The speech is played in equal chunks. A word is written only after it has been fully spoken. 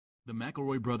The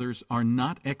McElroy brothers are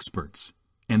not experts,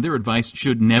 and their advice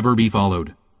should never be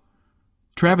followed.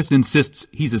 Travis insists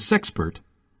he's a sexpert,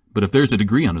 but if there's a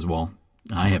degree on his wall,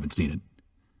 I haven't seen it.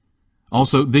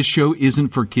 Also, this show isn't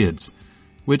for kids,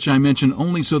 which I mention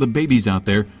only so the babies out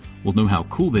there will know how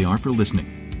cool they are for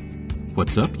listening.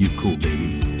 What's up, you cool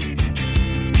baby?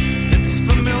 It's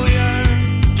familiar,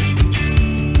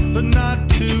 but not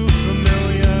too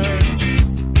familiar,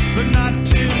 but not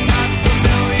too not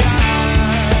familiar.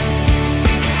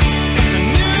 It's a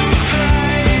new craze.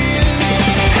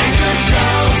 Hey, good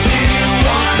girls, do you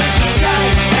wanna just say,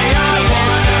 hey, I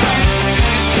wanna?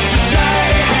 Just say,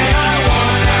 hey, I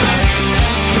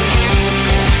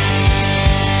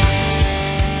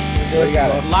wanna. We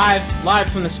got it. Live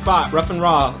from the spot, rough and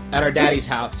raw, at our daddy's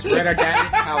house. We're at our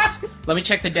daddy's house. Let me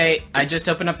check the date. I just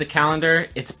opened up the calendar.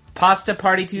 It's Pasta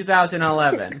Party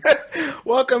 2011.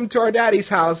 Welcome to our daddy's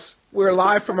house. We're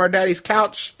live from our daddy's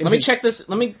couch. Let me check this.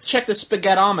 Let me check the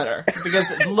spaghettometer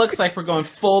because it looks like we're going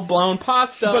full blown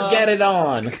pasta.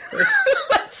 Spaghettageddon.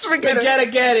 It's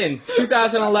Spaghettageddon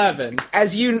 2011.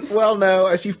 As you well know,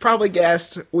 as you've probably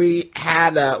guessed, we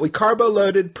carbo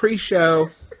loaded pre-show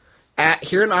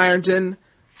here in Ironton.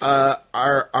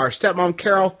 Our stepmom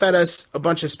Carol fed us a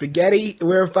bunch of spaghetti.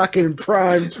 We're fucking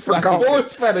primed for college.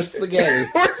 Force fed us spaghetti.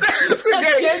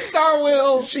 Spaghetti. Against our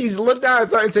will. She's looked down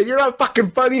at her and said, "You're not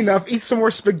fucking funny enough. Eat some more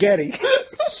spaghetti."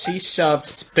 She shoved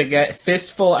spaghetti,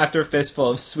 fistful after fistful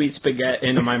of sweet spaghetti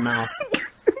into my mouth.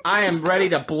 I am ready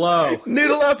to blow.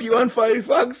 Noodle up, you unfunny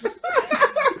fucks.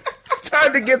 It's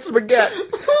time to get spaghetti.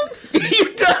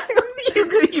 You done?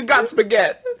 You got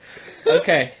spaghetti.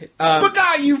 Okay.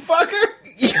 Spaghetti, you fucker.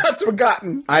 You got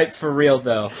spaghetti. For real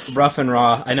though, rough and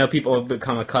raw. I know people have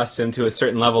become accustomed to a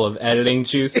certain level of editing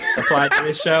juice applied to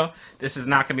this show. This is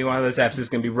not going to be one of those episodes. It's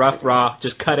going to be rough, raw.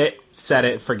 Just cut it, set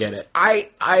it, forget it.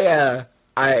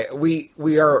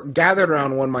 We are gathered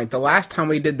around one mic. The last time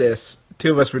we did this,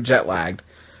 two of us were jet lagged.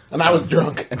 And I was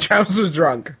drunk. And Travis was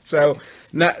drunk. So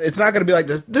it's not going to be like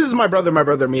this. This is my brother,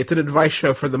 me. It's an advice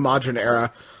show for the modern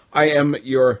era. I am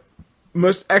your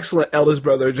most excellent eldest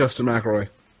brother, Justin McElroy.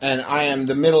 And I am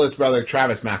the middleest brother,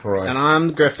 Travis McElroy. And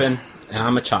I'm Griffin, and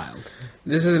I'm a child.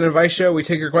 This is an advice show. We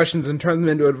take your questions and turn them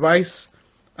into advice.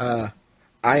 I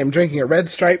am drinking a Red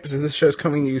Stripe, so this show's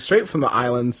coming to you straight from the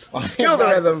islands. Feel the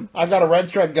rhythm. I've got a Red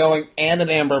Stripe going and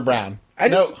an Amber Brown.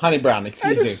 Honey Brown,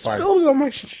 excuse me. I just spilled it on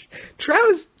my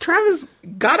Travis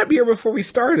got a beer before we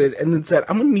started and then said,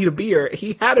 I'm going to need a beer.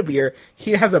 He had a beer.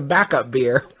 He has a backup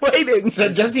beer waiting.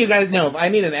 So just so you guys know, if I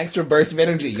need an extra burst of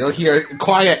energy, you'll hear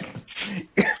quiet.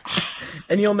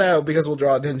 And you'll know because we'll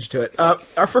draw attention to it.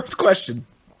 Our first question.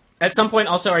 At some point,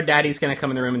 also, our daddy's going to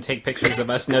come in the room and take pictures of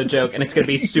us, no joke, and it's going to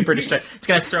be super distracting. It's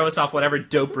going to throw us off whatever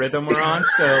dope rhythm we're on,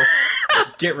 so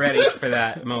get ready for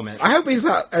that moment. I hope he's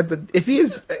not at the...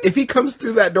 If he comes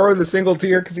through that door with a single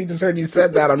tear because he just heard you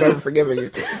said that, I'm never forgiving you.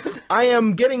 I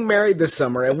am getting married this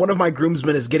summer, and one of my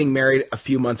groomsmen is getting married a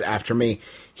few months after me.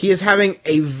 He is having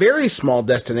a very small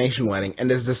destination wedding and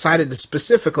has decided to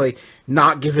specifically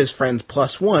not give his friends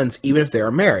plus ones, even if they are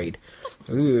married.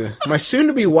 Ooh. My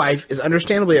soon-to-be wife is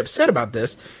understandably upset about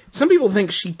this. Some people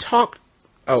she talked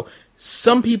to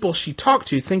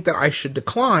think that I should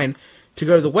decline to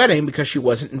go to the wedding because she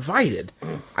wasn't invited.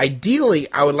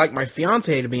 Ideally, I would like my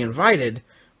fiancé to be invited,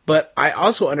 but I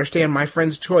also understand my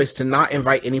friend's choice to not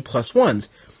invite any plus ones,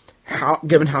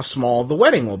 given how small the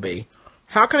wedding will be.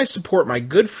 How can I support my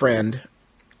good friend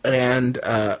and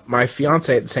my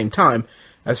fiancé at the same time?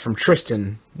 As from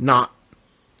Tristan, not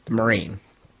the Marine.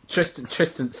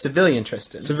 Tristan, civilian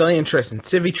Tristan.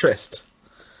 Civvy Trist.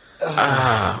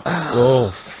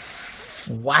 Oh.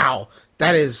 Wow.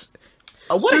 That is...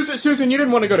 Susan, you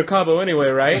didn't want to go to Cabo anyway,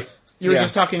 right? You were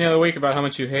just talking the other week about how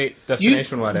much you hate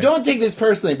destination wedding. Don't take this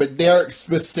personally, but Derek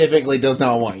specifically does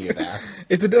not want you there.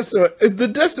 The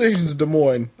destination's Des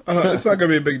Moines. It's not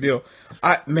going to be a big deal.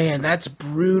 Man, that's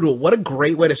brutal. What a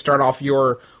great way to start off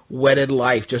your wedded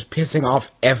life, just pissing off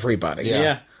everybody.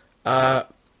 Yeah.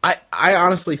 I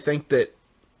honestly think that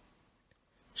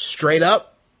straight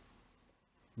up,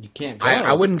 you can't go.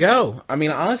 I wouldn't go. I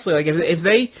mean, honestly, like if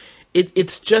they,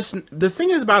 it's just the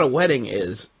thing about a wedding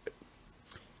is,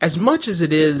 as much as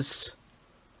it is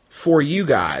for you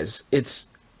guys, it's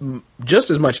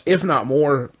just as much, if not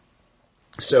more,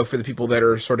 so for the people that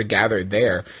are sort of gathered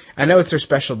there. I know it's their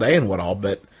special day and what all,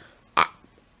 but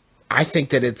I think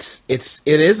that it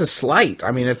is a slight.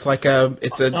 I mean, it's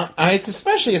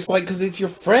especially a slight because it's your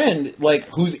friend, like,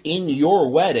 who's in your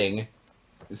wedding,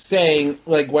 saying,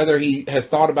 like, whether he has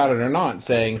thought about it or not,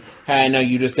 saying, hey, I know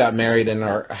you just got married and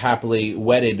are happily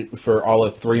wedded for all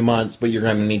of 3 months, but you're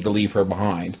going to need to leave her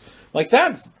behind. Like,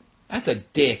 that's That's a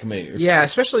dick move. Yeah,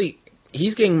 especially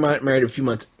he's getting married a few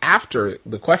months after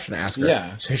the question asker.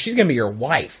 Yeah. So she's going to be your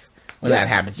wife when that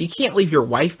happens. You can't leave your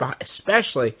wife behind,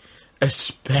 especially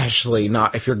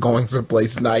not if you're going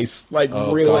someplace nice. Like,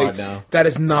 really, God, no. that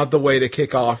is not the way to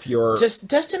kick off your... Just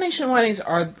destination weddings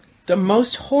are the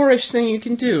most whorish thing you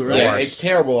can do, right? Yeah, it's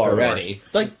terrible already.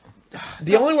 Like,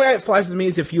 The only way it flies with me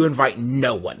is if you invite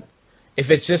no one. If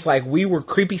it's just like, we were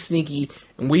creepy sneaky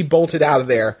and we bolted out of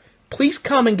there, please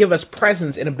come and give us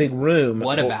presents in a big room.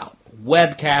 what about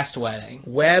webcast wedding?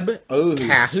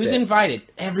 Webcast Who's it. invited?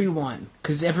 Everyone.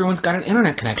 Because everyone's got an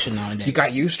internet connection nowadays. You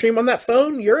got Ustream on that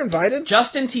phone? You're invited?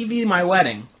 Justin TV my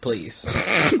wedding, please.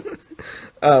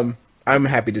 I'm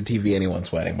happy to TV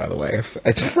anyone's wedding, by the way.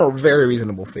 It's for a very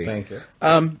reasonable fee. Thank you.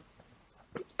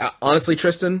 Honestly,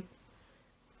 Tristan,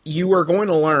 you are going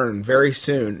to learn very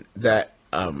soon that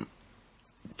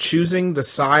choosing the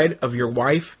side of your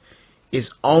wife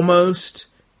is almost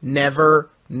never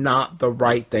not the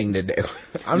right thing to do.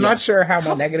 I'm not sure how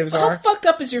my negatives How are. fucked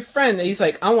up is your friend that he's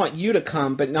like, I want you to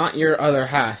come, but not your other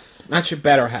half. Not your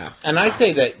better half. And I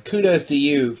say that kudos to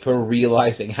you for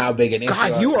realizing how big an issue.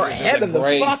 God, you are This is ahead a of the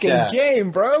great fucking step.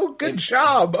 game, bro. Good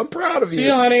job. I'm proud of See you.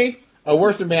 you, honey. A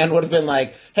worse man would have been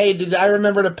like, "Hey, did I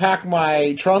remember to pack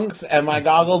my trunks and my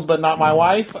goggles, but not my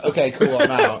wife? Okay, cool,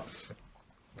 I'm out."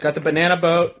 Got the banana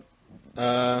boat.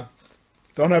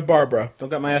 Don't have Barbara. Don't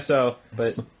got my SO,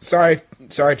 but Sorry,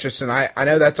 Tristan. I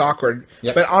know that's awkward.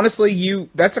 Yep. But honestly,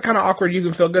 that's the kind of awkward you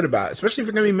can feel good about. Especially if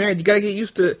you're going to be married. You got to get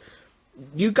used to...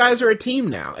 You guys are a team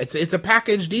now. It's a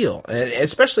package deal. And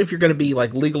especially if you're going to be,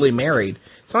 like, legally married.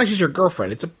 It's not like she's your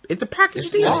girlfriend. It's a package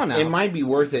It's deal. law now. It might be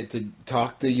worth it to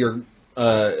talk to your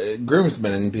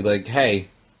groomsman and be like, "Hey,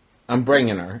 I'm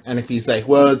bringing her." And if he's like,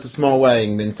 "Well, it's a small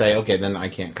wedding," then say, "Okay, then I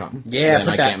can't come." yeah, Then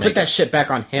put I that can't make put that it. shit back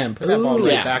on him. Put that ball Ooh,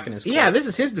 right yeah. back in his court. Yeah, this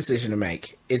is his decision to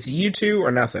make. It's you two or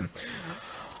nothing.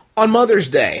 On Mother's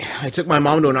Day, I took my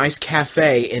mom to a nice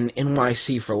cafe in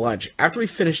NYC for lunch. After we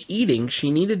finished eating,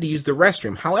 she needed to use the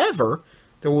restroom. However,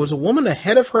 there was a woman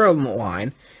ahead of her on the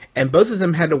line, and both of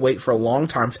them had to wait for a long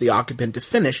time for the occupant to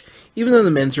finish, even though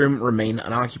the men's room remained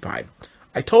unoccupied.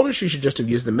 I told her she should just have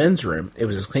used the men's room. It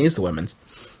was as clean as the women's.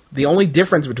 The only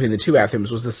difference between the two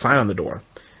bathrooms was the sign on the door.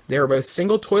 They were both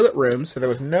single toilet rooms, so there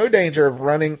was no danger of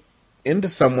running into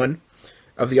someone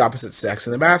of the opposite sex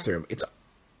in the bathroom. It's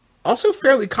also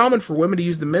fairly common for women to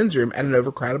use the men's room at an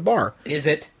overcrowded bar. Is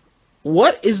it?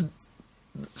 What is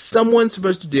someone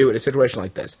supposed to do in a situation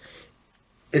like this?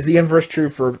 Is the inverse true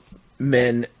for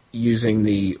men using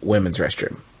the women's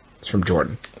restroom? It's from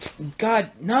Jordan.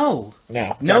 God, no.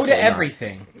 No. it's No to absolutely not.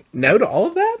 everything. No to all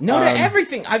of that? No to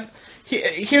everything.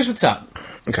 Here's what's up.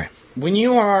 Okay. When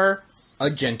you are a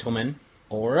gentleman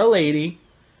or a lady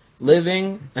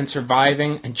living and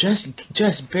surviving and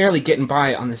just barely getting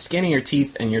by on the skin of your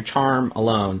teeth and your charm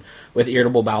alone with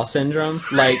irritable bowel syndrome,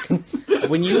 like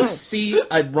when you see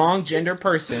a wrong gender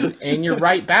person in your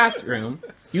right bathroom,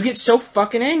 you get so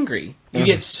fucking angry. You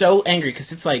get so angry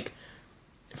because it's like,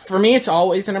 for me, it's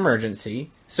always an emergency.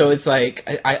 So it's like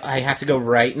I have to go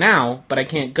right now, but I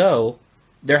can't go.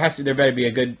 There better be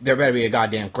a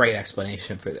goddamn great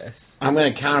explanation for this. I'm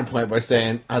going to counterpoint by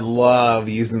saying I love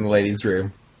using the ladies'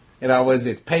 room.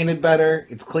 It's painted better,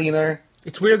 it's cleaner.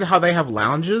 It's weird how they have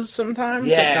lounges sometimes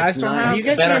Yeah, that guys it's don't nice. have. Are you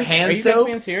guys Better being, hand are you guys soap?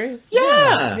 being serious?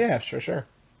 Yeah. Yeah, sure.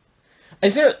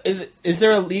 Is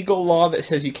there a legal law that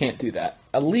says you can't do that?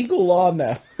 A legal law?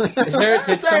 No. Is there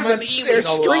did someone an illegal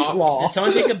Street law. law. did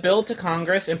someone take a bill to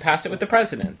Congress and pass it with the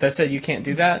president that said you can't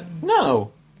do that?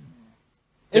 No.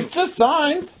 It's just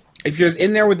signs. If you're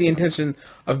in there with the intention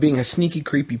of being a sneaky,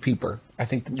 creepy peeper, I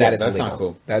think that is that's illegal. not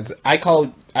cool. That's I call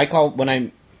when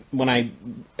I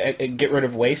get rid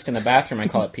of waste in the bathroom, I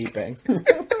call it peeping.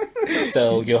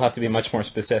 So you'll have to be much more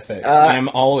specific. I'm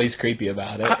always creepy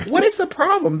about it. what is the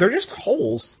problem? They're just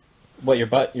holes. What, your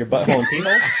butthole and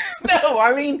peehole? No,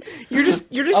 I mean you're just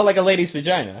Oh, like a lady's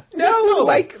vagina. no,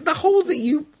 like the holes that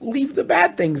you leave the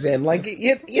bad things in. Like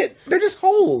they're just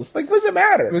holes. Like what does it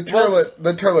matter?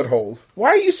 The toilet holes. Why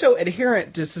are you so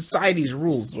adherent to society's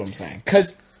rules? Is what I'm saying.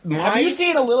 Because Have you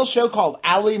seen a little show called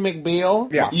Ally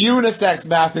McBeal? Yeah. Unisex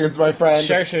bathrooms, my friend.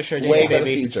 Sure, Way dig better it,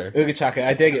 baby. feature. Ooga chaka,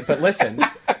 I dig it. But listen,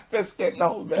 Biscuit, the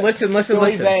whole bit. listen.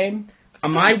 Billy Zane.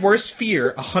 My worst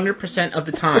fear, 100% of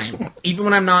the time, even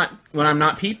when I'm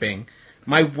not peeping,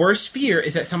 my worst fear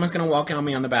is that someone's gonna walk in on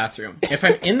me on the bathroom. If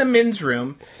I'm in the men's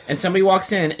room and somebody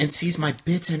walks in and sees my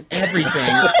bits and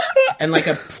everything, and like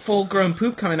a full-grown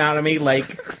poop coming out of me,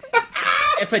 like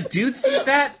if a dude sees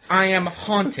that, I am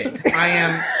haunted. I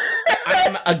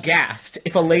am aghast.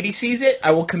 If a lady sees it, I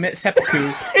will commit seppuku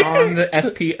on the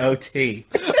SPOT.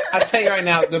 I'll tell you right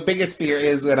now, the biggest fear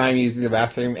is when I'm using the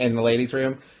bathroom in the ladies'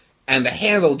 room, and the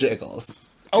handle jiggles.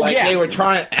 Oh, like yeah. they were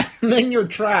trying, and then you're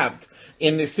trapped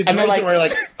in this situation like- where you're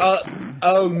like,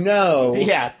 oh no.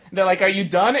 Yeah, they're like, "Are you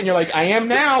done?" And you're like, "I am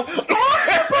now." I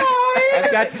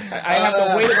have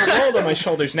the weight of the world on my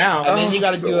shoulders now. And then you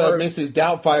got to it's do the a worst. Mrs.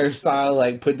 Doubtfire style,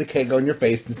 like put the cake on your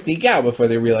face and sneak out before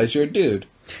they realize you're a dude.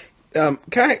 I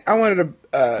wanted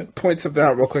to point something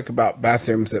out real quick about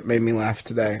bathrooms that made me laugh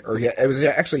today. It was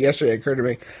actually yesterday. It occurred to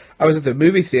me. I was at the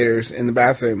movie theaters in the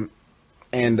bathroom,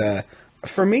 and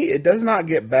for me, it does not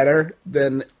get better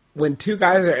than when two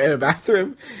guys are in a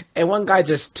bathroom and one guy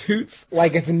just toots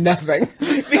like it's nothing.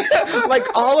 Like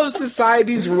all of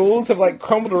society's rules have like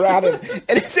crumbled around him,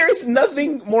 and there's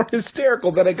nothing more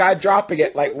hysterical than a guy dropping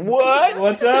it. Like what?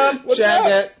 What's up? What's Check up?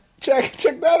 it.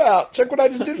 Check that out. Check what I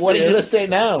just did for What are you. you going to say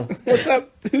now? What's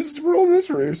up? Who's ruling this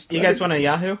roost? You guys want a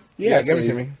Yahoo? Yeah, Yes, give it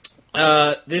to please.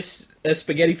 me. This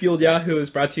spaghetti-fueled Yahoo is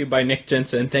brought to you by Nick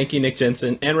Jensen. Thank you, Nick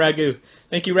Jensen. And Ragu.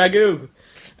 Thank you, Ragu.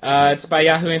 It's by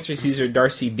Yahoo Answers user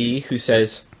Darcy B, who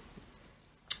says,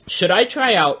 "Should I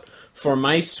try out for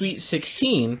my Sweet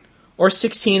 16 or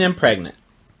 16 and pregnant?"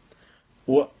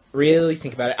 What? Really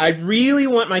think about it. I really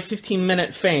want my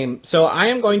 15-minute fame, so I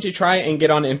am going to try and get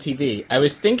on MTV. I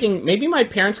was thinking maybe my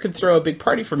parents could throw a big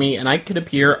party for me and I could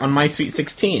appear on my Sweet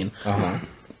 16. Uh-huh.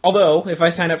 Although, if I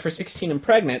sign up for 16 and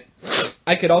pregnant,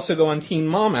 I could also go on Teen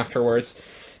Mom afterwards.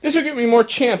 This would give me more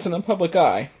chance in the public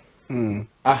eye.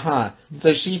 Uh-huh.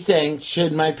 So she's saying,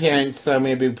 should my parents throw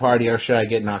me a big party or should I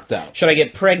get knocked out? Should I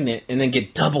get pregnant and then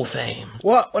get double fame?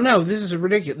 Well, no, this is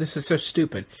ridiculous. This is so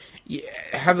stupid. You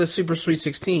have the Super Sweet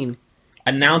 16.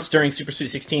 Announced during Super Sweet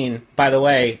 16, by the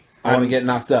way, I want to get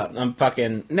knocked up. I'm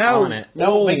fucking No. on it.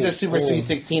 No, Oh, make the Super Sweet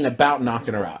 16 about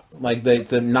knocking her out. Like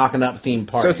the knocking up theme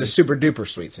party. So it's a super duper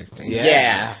Sweet 16.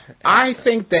 Yeah. I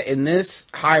think that in this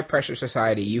high pressure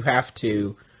society, you have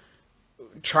to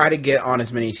try to get on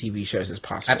as many TV shows as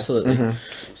possible. Absolutely.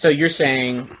 So you're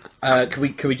saying, could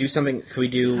we do something? Could we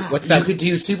do what's that? You could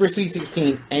do Super Sweet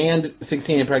 16 and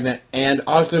 16 and pregnant, and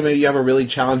also maybe you have a really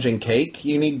challenging cake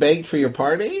you need baked for your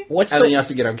party. What's and the- then you have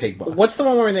to get on Cake Boss. What's the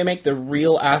one where they make the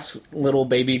real ass little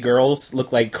baby girls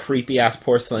look like creepy ass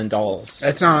porcelain dolls?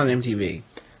 That's not on MTV.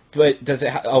 But does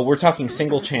it? We're talking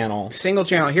single channel. Single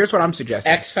channel. Here's what I'm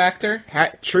suggesting. X Factor.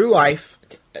 True Life.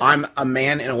 I'm a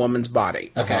man in a woman's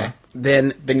body. Okay.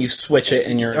 Then Then you switch it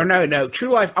and you're or no. True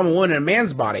Life. I'm a woman in a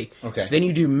man's body. Okay. Then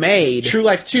you do Made. True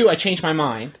Life 2. I changed my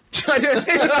mind.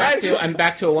 I'm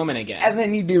back to a woman again. And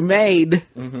then you do Made.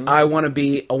 I want to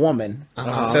be a woman.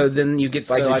 So then you get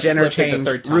like So the I gender flipped it the change.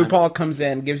 third time. RuPaul comes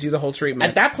in, gives you the whole treatment.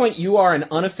 At that point, you are an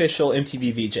unofficial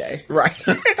MTV VJ. Right.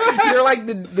 You're like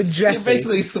the You're Jesse.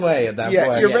 basically Sway at that Yeah,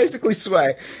 point. you're basically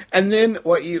Sway. And then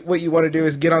what you want to do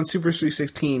is get on Super Sweet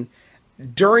 16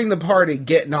 during the party,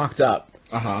 get knocked up,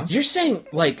 Uh-huh. You're saying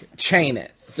like chain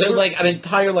it. So like an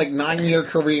entire 9-year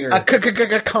career. A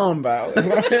combo is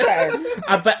what I'm saying.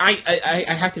 but I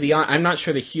have to be honest. I'm not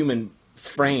sure the human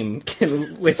frame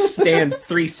can withstand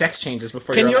 3 sex changes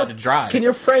before you're allowed to drive. Can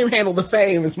your frame handle the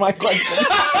fame? Is my question.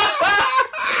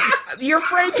 Your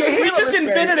frame can handle We just the fame.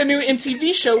 invented a new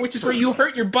MTV show, which is where you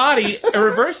hurt your body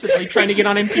irreversibly trying to get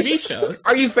on MTV shows.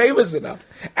 Are you famous enough?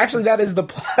 Actually, that is the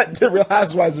plot to Real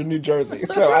Housewives of New Jersey.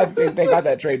 So I think they got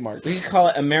that trademark. We call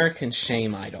it American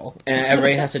Shame Idol, and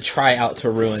everybody has to try out to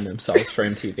ruin themselves for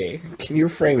MTV. Can your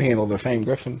frame handle the fame,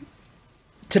 Griffin?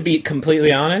 To be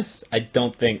completely honest, I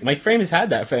don't think my frame has had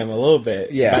that fame a little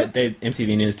bit. Yeah. but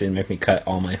MTV News didn't make me cut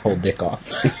all my whole dick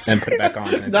off and put it back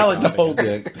on. And Not like take the it off whole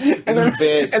again. dick. And then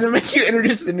bits. And then make you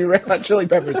introduce the new Red Hot Chili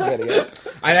Peppers video.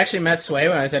 I actually met Sway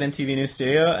when I was at MTV News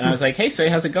Studio, and I was like, "Hey, Sway,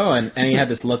 how's it going?" And he had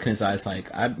this look in his eyes, like,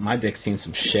 "My dick's seen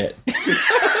some shit."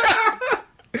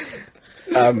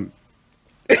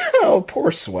 Oh,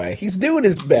 poor Sway. He's doing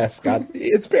his best, God.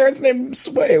 His parents named him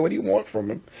Sway. What do you want from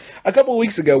him? A couple of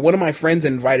weeks ago, one of my friends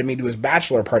invited me to his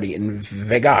bachelor party in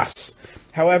Vegas.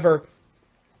 However,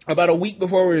 about a week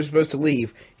before we were supposed to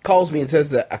leave, he calls me and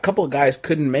says that a couple of guys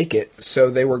couldn't make it, so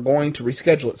they were going to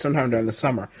reschedule it sometime during the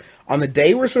summer. On the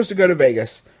day we're supposed to go to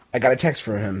Vegas, I got a text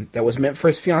from him that was meant for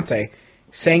his fiance,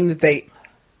 saying that they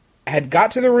had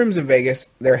got to their rooms in Vegas,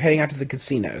 they're heading out to the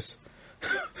casinos.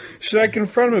 Should I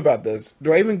confront him about this?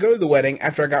 Do I even go to the wedding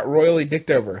after I got royally dicked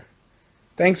over?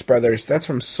 Thanks, brothers. That's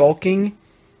from Sulking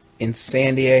in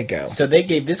San Diego. So they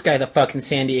gave this guy the fucking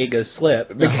San Diego slip,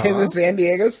 They gave the San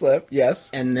Diego slip,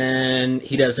 yes. and then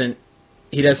he doesn't.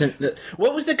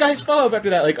 What was the guy's follow-up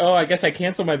after that? Like, oh, I guess I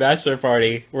canceled my bachelor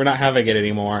party. We're not having it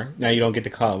anymore. Now you don't get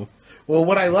to come. Well,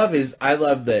 what I love his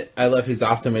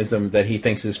optimism that he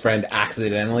thinks his friend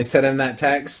accidentally sent him that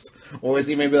text. Or is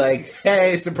he maybe like,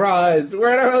 hey, surprise,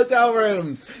 we're in our hotel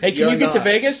rooms. Hey, can You're you get to not."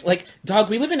 Vegas? Like, dog,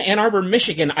 we live in Ann Arbor,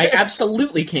 Michigan. I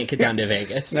absolutely can't get down to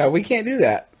Vegas. No, we can't do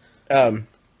that.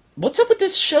 What's up with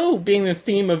this show being the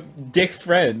theme of dick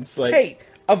friends? Like, Hey,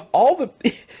 of all the,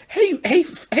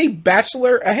 hey,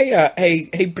 bachelor,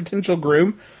 hey, potential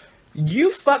groom,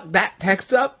 you fucked that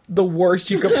text up the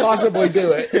worst you could possibly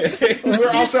do it.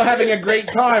 We're also having a great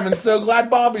time, and so glad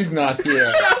Bobby's not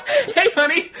here. hey,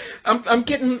 honey, I'm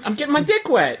getting my dick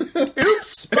wet.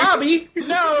 Oops, Bobby,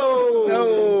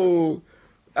 no.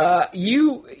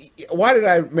 Why did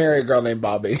I marry a girl named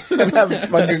Bobby? And have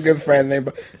my good friend named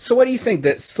Bobby. So what do you think,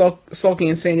 that sulking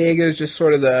in San Diego is just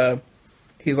sort of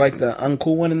he's like the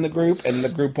uncool one in the group, and the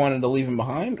group wanted to leave him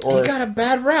behind? Or He got a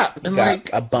bad rap, and got like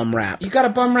a bum rap? you got a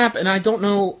bum rap, and I don't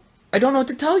know what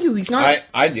to tell you. He's not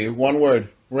I do. One word.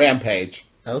 Rampage.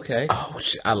 okay. Oh,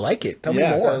 I like it. Tell me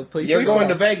Yeah. more. So please You're do going so.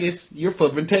 to Vegas, you're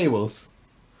flipping tables.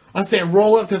 I'm saying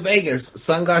roll up to Vegas,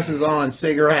 sunglasses on,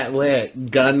 cigarette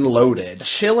lit, gun loaded.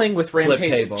 chilling with Rampage.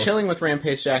 tables. Chilling with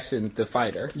Rampage Jackson, the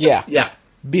fighter. Yeah. Yeah.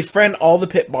 Befriend all the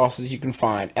pit bosses you can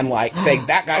find, and like say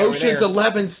that guy over Ocean's there.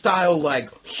 11 style, like,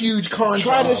 huge contrast.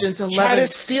 Try to- Ocean's try 11. to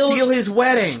Steal his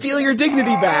wedding. Steal your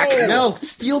dignity back. No,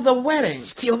 steal the wedding.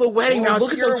 Steal the wedding. Now Oh,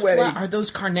 it's your wedding. Are those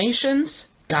carnations?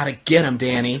 Gotta get them,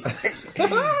 Danny.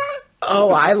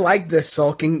 Oh, I like this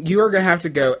sulking. You are gonna have to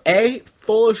go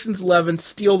full Ocean's 11,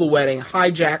 steal the wedding,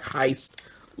 hijack, heist.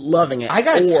 Loving it. I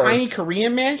got a Or- tiny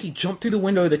Korean man. He jumped through the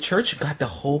window of the church and got the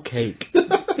whole cake.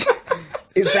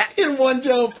 Is that In one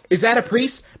jump. is that a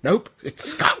priest? Nope, it's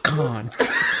Scott Kahn.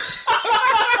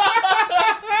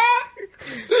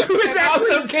 Who is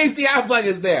actually Also, Casey Affleck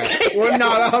is there. We're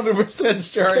not 100%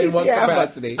 sure in what Yeah,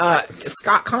 but, capacity.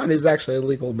 Scott Kahn is actually a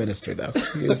legal minister, though.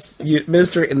 He's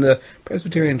minister in the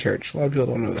Presbyterian Church. A lot of people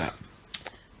don't know that.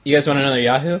 You guys want another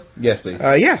Yahoo? Yes, please.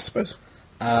 Yeah, I suppose.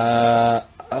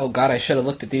 Oh god, I should have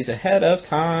looked at these ahead of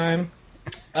time.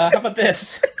 How about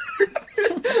this?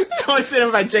 So I sent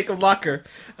in by Jacob Locker.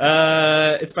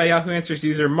 It's by Yahoo Answers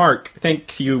user Mark.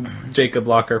 Thank you, Jacob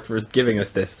Locker, for giving us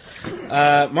this.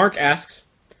 Mark asks,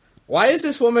 why is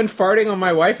this woman farting on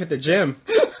my wife at the gym?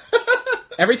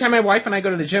 Every time my wife and I go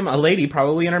to the gym, a lady,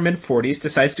 probably in her mid-40s,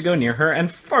 decides to go near her and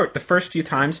fart. The first few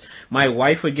times, my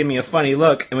wife would give me a funny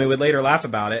look, and we would later laugh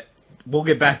about it. We'll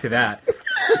get back to that.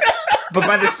 But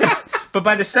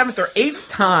by the seventh or eighth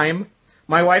time,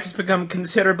 my wife has become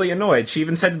considerably annoyed. She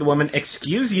even said to the woman,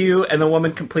 "Excuse you," and the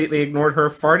woman completely ignored her,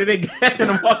 farted again,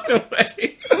 and walked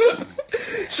away.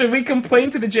 Should we complain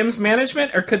to the gym's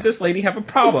management, or could this lady have a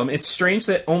problem? It's strange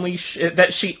that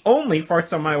that she only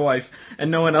farts on my wife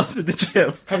and no one else at the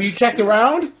gym. Have you checked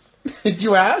around? Did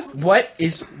you ask? What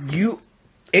is you?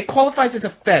 It qualifies as a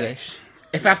fetish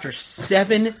if after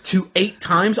 7 to 8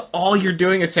 times all you're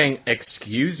doing is saying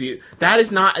 "excuse you." That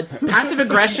is not passive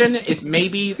aggression. Is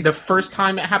maybe the first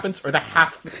time it happens or the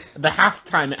half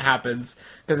time it happens,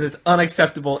 because it's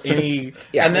unacceptable. And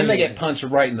then they get punched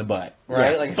right in the butt,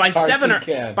 right? Yeah. Like by as hard as 7 you or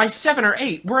can. by 7 or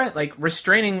 8, we're at like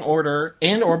restraining order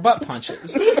and or butt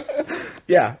punches.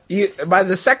 Yeah. By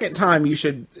the second time, you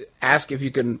should ask if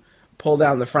you can pull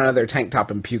down the front of their tank top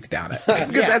and puke down it.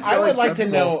 Because that's I so would like to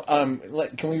acceptable. know.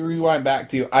 Can we rewind back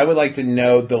to? I would like to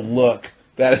know the look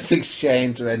that is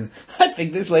exchanged, and I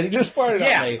think this lady just farted on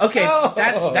Yeah. me. Okay. Oh.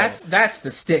 That's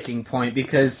the sticking point,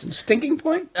 because Stinking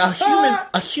point?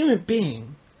 a human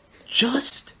being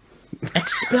just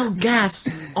expelled gas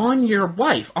on your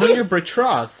wife, on your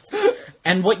betrothed,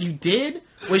 and what you did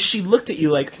was she looked at you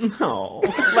like, no,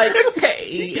 like,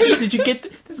 hey, did you get?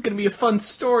 This is gonna be a fun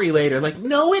story later. Like,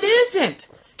 no, it isn't.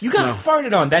 You got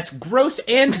farted on. That's gross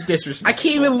and disrespectful. I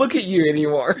can't even look at you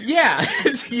anymore. Yeah,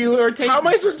 you are taking. How am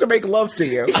I supposed to make love to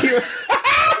you?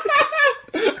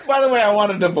 By the way, I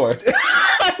want a divorce.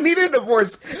 I need a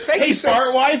divorce. Thank Hey, you so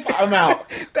fart wife, I'm out.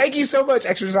 Thank you so much,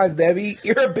 Exercise Debbie.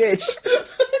 You're a bitch.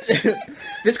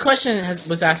 This question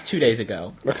was asked 2 days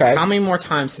ago. Okay. How many more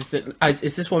times is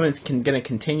this woman going to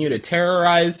continue to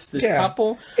terrorize this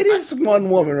couple? It is one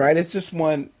woman, right? It's just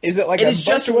one. Is it like It a is bunch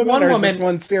just of women, one or woman. Is this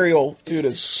one serial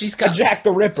dude? She's A got Jack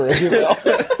the Ripper, if you will.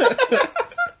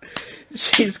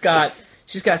 she's got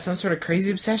some sort of crazy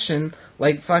obsession,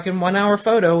 like fucking 1 hour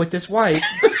photo with this wife.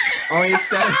 only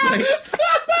instead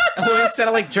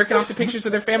of like jerking off the pictures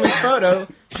of their family's photo,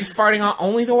 she's farting on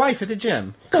only the wife at the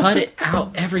gym. Cut it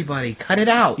out, everybody. Cut it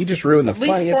out. You just ruined the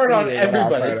least funniest fart on thing in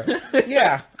our everybody. photo.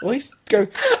 Yeah, at least go.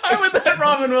 I would let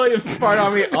Robin Williams fart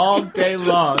on me all day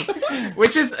long,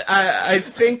 which is, I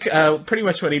think, pretty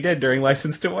much what he did during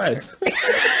License to Wed.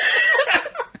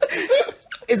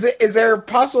 Is there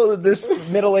possible that this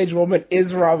middle-aged woman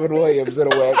is Robin Williams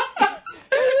in a way?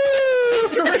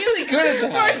 It's really good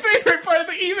at My that. favorite part of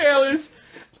the email is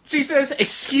she says,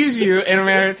 "Excuse you," in a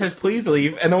manner that says, "Please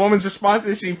leave." And the woman's response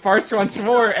is she farts once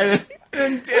more and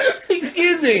then dips.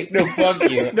 Excuse me. No, fuck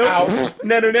you. Nope. Ow.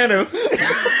 No. There's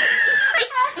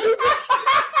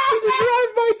a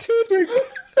drive-by tooting.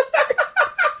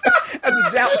 That's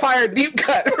a Doubtfire deep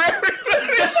cut.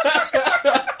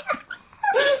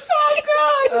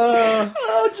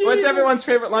 What's everyone's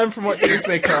favorite line from What Dreams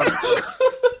May Come?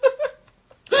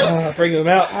 Bring them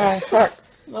out. Oh fuck.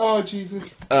 Oh, Jesus.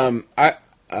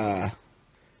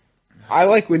 I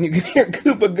like when you can hear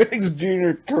Koopa Gooding's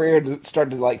junior career to start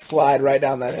to like slide right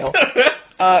down that hill.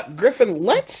 Griffin,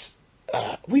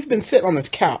 we've been sitting on this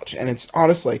couch, and it's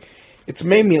honestly, it's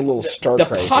made me a little stir The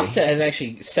crazy. pasta has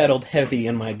actually settled heavy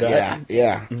in my gut.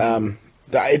 Yeah.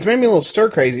 It's made me a little stir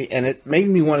crazy, and it made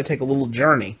me want to take a little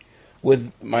journey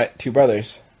with my two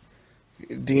brothers.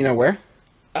 Do you know where?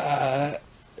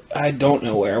 I don't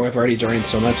know where. We've already journeyed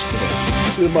so much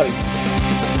today. To the Muddies.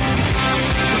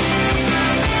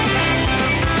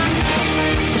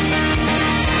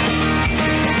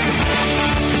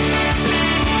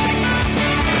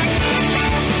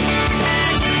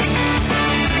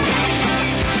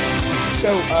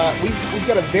 So we've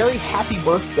got a very happy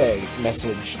birthday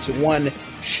message to one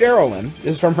Sherilyn.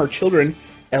 This is from her children,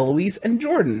 Eloise and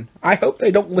Jordan. I hope they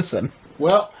don't listen.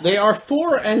 Well, they are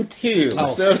 4 and 2, Oh,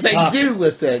 so if they fuck. do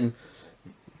listen,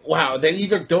 wow, they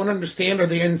either don't understand or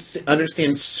they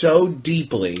understand so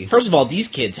deeply. First of all, these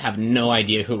kids have no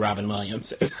idea who Robin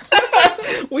Williams is.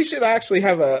 We should actually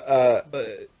have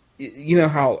you know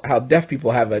how deaf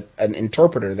people have an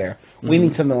interpreter there. We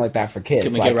need something like that for kids.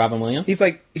 Can we like, get Robin Williams? He's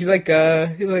like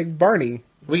Barney.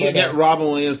 We can get Robin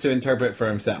Williams to interpret for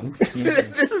himself.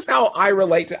 This is how I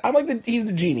relate to. I'm like he's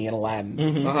the genie in Aladdin.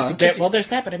 Uh-huh. Well, there's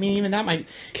that, but I mean, even that might...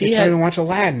 Kids don't even watch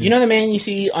Aladdin. You know the man you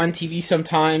see on TV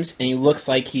sometimes, and he looks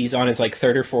like he's on his, like,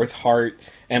 third or fourth heart,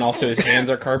 and also his hands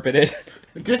are carpeted?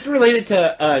 Just related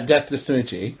to Death to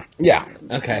Smoochie. Yeah.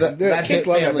 Okay. The That kids hit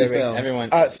love that family movie. film. Everyone...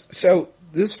 So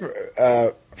this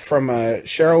from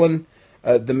Sherilyn.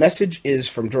 The message is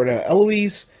from Jordan and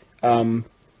Eloise.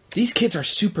 These kids are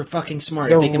super fucking smart.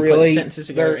 They're They can really put sentences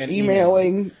together they're and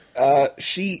emailing.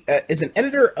 She is an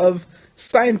editor of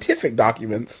scientific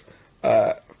documents,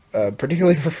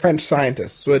 particularly for French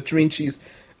scientists, which means she's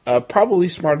probably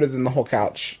smarter than the whole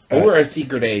couch. Or a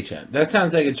secret agent. That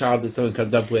sounds like a job that someone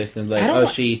comes up with and like, I don't oh, wa-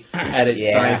 she edits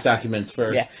Yeah. science documents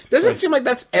for... Yeah, doesn't it seem like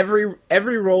that's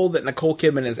every role that Nicole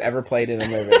Kidman has ever played in a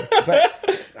movie? It's like,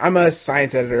 I'm a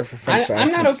science editor for French I'm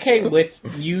science. not okay with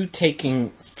you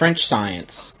taking French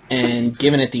science and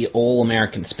giving it the old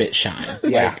American spit shine.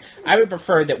 Yeah. Like, I would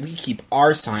prefer that we keep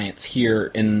our science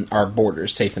here in our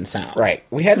borders safe and sound. Right,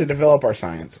 we had to develop our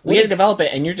science. We had to develop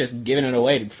it, and you're just giving it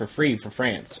away for free for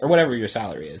France, or whatever your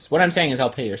salary is. What I'm saying is I'll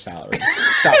pay your salary.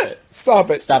 Stop it. Stop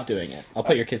it. Stop doing it. I'll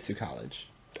put your kids through college.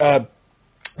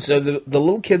 So the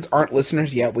little kids aren't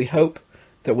listeners yet. We hope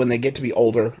that when they get to be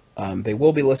older, they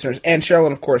will be listeners. And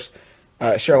Sherilyn, of course,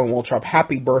 Sherilyn Woltrop,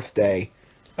 happy birthday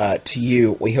to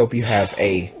you. We hope you have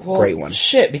a great one.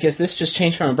 Shit, because this just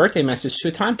changed from a birthday message to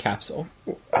a time capsule.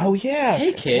 Oh, yeah.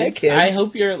 Hey kids, I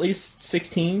hope you're at least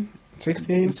 16.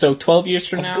 16. So 12 years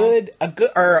from now.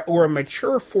 Or a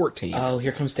mature 14. Oh,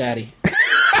 here comes Daddy.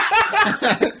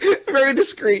 Very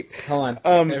discreet. Hold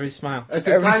on. Every smile. It's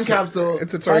a time capsule.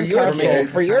 It's a time your capsule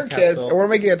kids. for your Time kids. capsule. And we're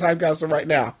making a time capsule right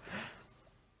now.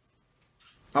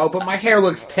 Oh, but my hair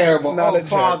looks terrible. Not a Oh, joke.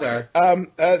 father.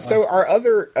 So our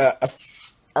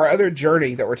other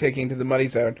journey that we're taking to the Muddy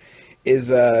Zone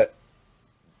is our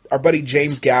buddy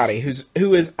James Gowdy,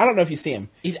 who is I don't know if you see him,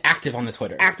 He's active on the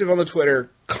Twitter. active on the Twitter,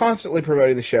 constantly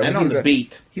promoting the show. And on He's the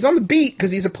beat. He's on the beat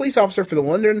because he's a police officer for the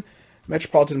London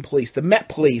Metropolitan Police, the Met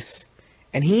Police,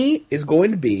 and he is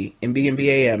going to be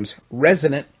MBMBaM's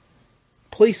resident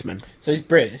policeman. So he's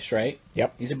British, right?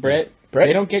 Yep. He's a Brit. Brit.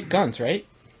 They don't get guns, right?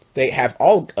 They have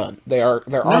all guns. Their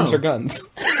arms are guns.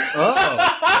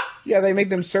 Oh. Yeah, they make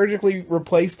them surgically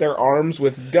replace their arms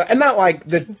with gun, and not like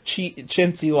the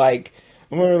chintzy like.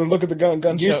 I'm gonna look at the gun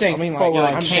You're show. saying I mean, full like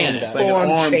on I'm cannon, saying like an full-on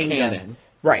armed chain cannon. gun.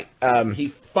 Right. He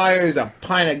fires a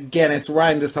pint of Guinness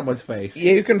right into someone's face.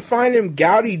 Yeah, you can find him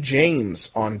Gowdy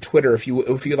James on Twitter if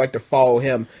you'd like to follow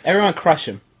him. Everyone crush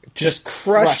him. Just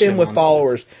crush him with on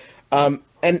followers.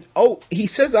 And he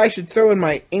says I should throw in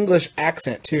my English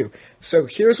accent too. So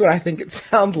here's what I think it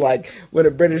sounds like when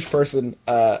a British person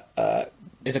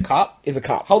Is a cop? is a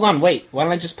cop. Hold on, wait. Why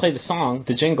don't I just play the song,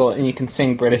 the jingle, and you can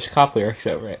sing British cop lyrics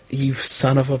over it? You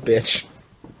son of a bitch.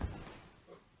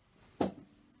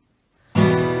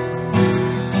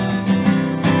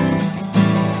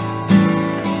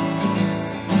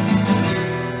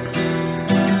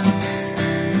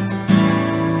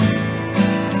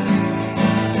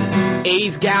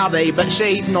 Gowdy, but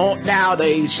she's not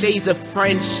dowdy. She's a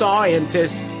French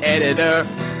scientist editor.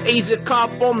 He's a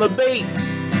cop on the beat.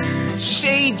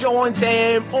 She joins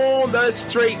him on the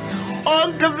street.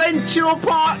 Unconventional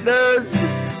partners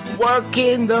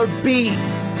working the beat.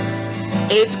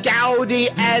 It's Gowdy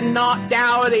and not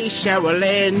dowdy,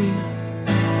 Sherilyn.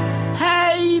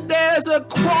 Hey, there's a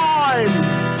crime.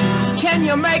 Can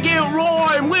you make it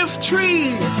rhyme with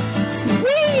tree?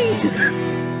 Whee!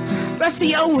 That's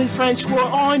the only French word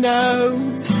I know.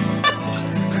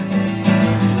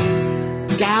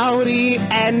 Gowdy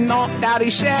and not dowdy,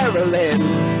 Sherilyn.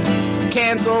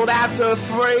 Cancelled after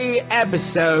 3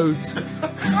 episodes.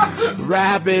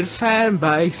 Rabid fan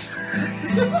base.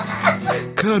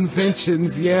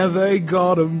 Conventions, yeah, they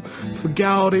got 'em. For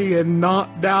Gowdy and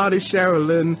not dowdy,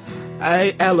 Sherilyn.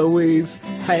 Hey, Eloise.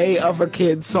 Hey, other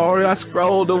kids. Sorry I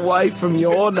scrolled away from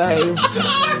your name.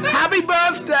 Happy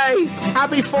birthday!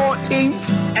 Happy 14th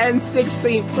and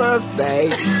 16th birthday.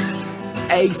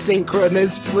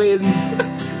 Asynchronous twins.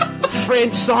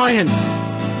 French science.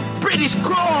 British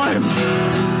crime.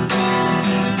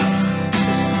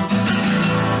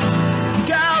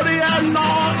 Gowdy and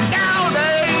not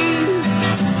Gowdy.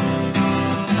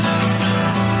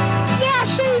 Yeah,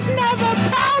 she's never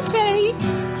pouty.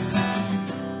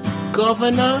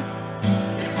 Governor.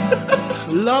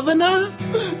 Loving her?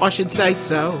 I should say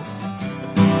so.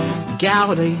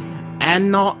 Gowdy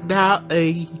and not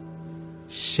Dowdy.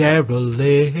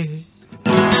 Sherilyn.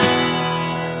 So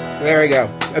there we go.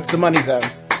 That's the money zone.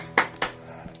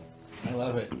 I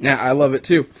love it. Yeah, I love it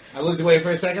too. I looked away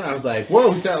for a second. I was like,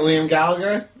 "Whoa, is that Liam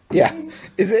Gallagher?" Yeah.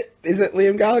 Is it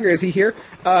Liam Gallagher? Is he here?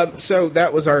 So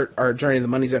that was our journey in the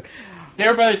money zone.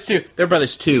 They're brothers too. They're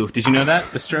brothers too. Did you know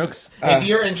that? The Strokes? If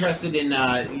you're interested in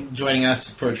joining us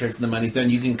for a trip to the Money Zone,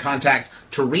 you can contact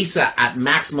Teresa at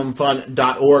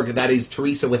MaximumFun.org. That is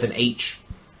Teresa with an H.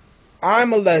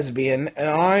 I'm a lesbian,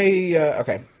 and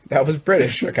okay, that was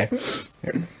British. Okay.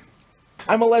 Here.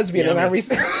 I'm a lesbian, and I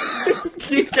recently...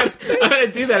 I'm going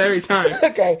to do that every time.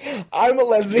 Okay, I'm a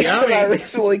lesbian, and I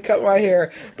recently cut my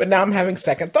hair, but now I'm having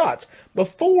second thoughts.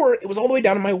 Before, it was all the way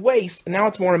down to my waist, and now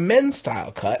it's more a men's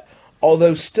style cut,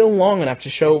 although still long enough to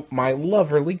show my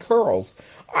loverly curls.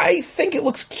 I think it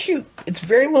looks cute. It's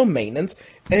very low maintenance,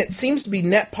 and it seems to be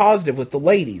net positive with the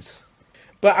ladies.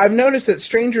 But I've noticed that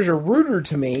strangers are ruder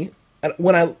to me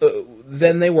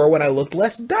than they were when I looked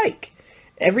less dyke.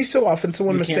 Every so often,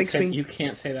 someone mistakes me. You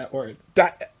can't say that word.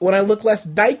 When I look less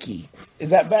dykey. Is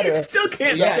that better? You still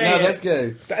can't Yeah, say no, it. that's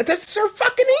good. That's her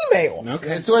fucking email. Okay.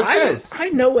 That's what it says. I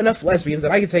know enough lesbians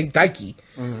that I can say dykey.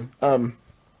 Mm-hmm.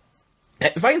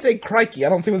 If I can say crikey, I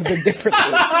don't see what the big difference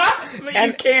is. But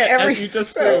you can't, every as you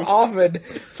just so proved. often,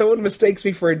 someone mistakes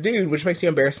me for a dude, which makes me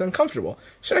embarrassed and uncomfortable.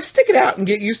 Should I stick it out and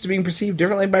get used to being perceived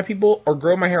differently by people, or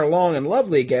grow my hair long and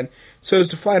lovely again, so as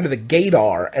to fly under the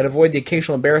gaydar and avoid the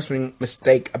occasional embarrassing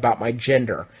mistake about my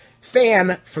gender?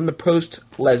 Fan from the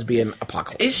post-lesbian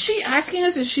apocalypse. Is she asking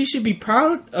us if she should be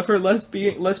proud of her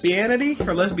lesbianity?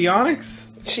 Her lesbionics?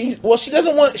 She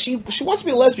doesn't want. She wants to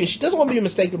be a lesbian. She doesn't want to be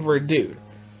mistaken for a dude.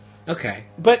 Okay.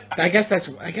 But I guess that's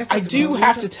I do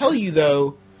have to tell you,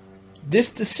 though, this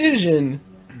decision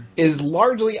is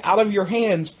largely out of your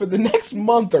hands for the next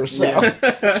month or so.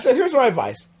 So here's my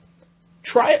advice.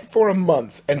 Try it for a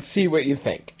month and see what you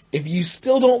think. If you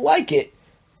still don't like it,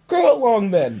 grow it long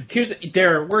then.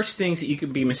 There are worse things that you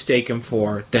can be mistaken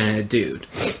for than a dude.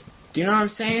 Do you know what I'm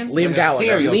saying? Liam Gallagher.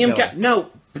 serial killer.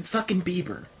 No, fucking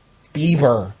Bieber.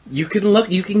 Bieber. You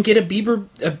can get a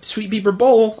Sweet Bieber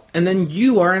bowl, and then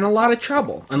you are in a lot of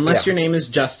trouble. Unless Yeah. your name is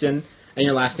Justin and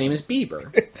your last name is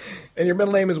Bieber. And your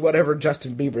middle name is whatever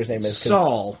Justin Bieber's name is.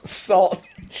 'cause Saul.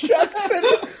 Justin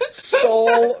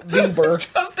Saul Bieber.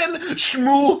 Justin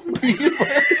Schmool.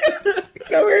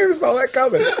 Never even saw that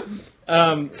coming.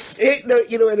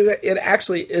 It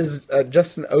actually is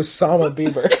Justin Osama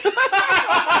Bieber.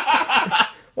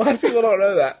 A lot of people don't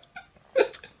know that.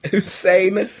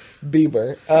 Hussein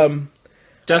Bieber.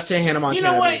 Justin Hannah Montana. You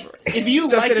know what? Bieber. If you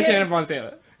like Justin is Hannah it,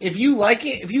 Montana. if you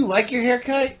like your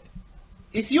haircut,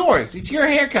 it's yours. It's your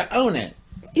haircut. Own it.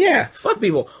 Yeah, fuck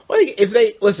people. Well, if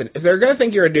they're going to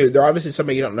think you're a dude, they're obviously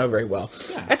somebody you don't know very well.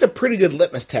 Yeah. That's a pretty good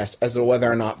litmus test as to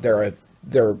whether or not they're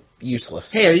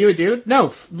useless. Hey, are you a dude? No,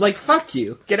 fuck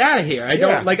you. Get out of here. I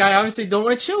Yeah. I obviously don't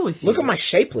want to chill with you. Look at my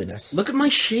shapeliness. Look at my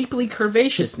shapely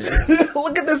curvaceousness.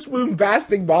 Look at this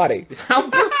bombastic body. How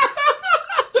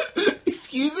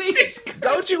Excuse me?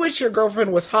 Don't you wish your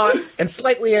girlfriend was hot and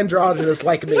slightly androgynous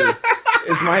like me?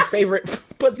 Is my favorite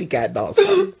Pussycat Doll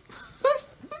song.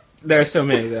 There are so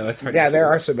many, though. It's hard Yeah, to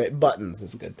there choose. are some buttons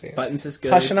is good too. Buttons is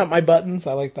good. Hushing up my buttons,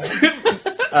 I like that.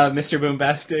 Mr.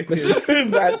 Boombastic.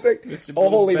 Fantastic. Mr. Oh,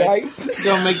 holy Boombastic. night.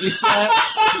 Don't make you sweat.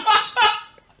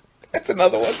 That's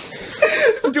another one.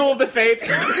 Duel of the Fates.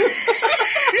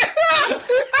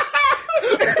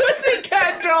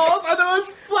 Pussycat Dolls are the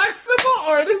most flexible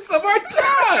artists of our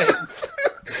time.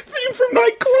 Theme from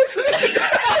Night Court.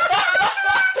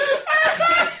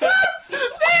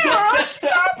 They are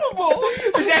unstoppable.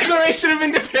 The Declaration of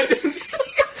Independence.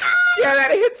 Yeah,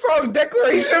 that hit song,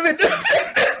 Declaration of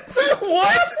Independence.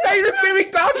 What? Now you're just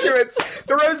naming documents.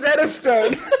 The Rosetta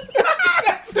Stone.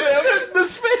 That's them. The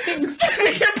Sphinx.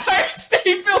 The Empire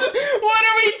State Building. What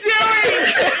are we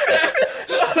doing?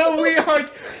 We are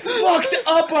fucked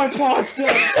up on pasta.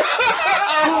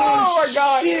 Oh my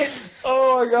god. Shit.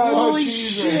 Oh my god. Holy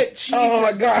Jesus. shit, Jesus. Oh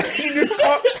my god. You just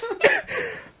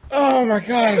oh my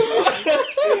god.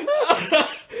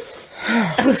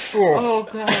 Oh,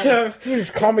 God. You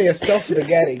just call me a self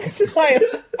spaghetti because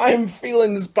I am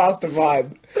feeling this pasta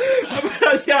vibe.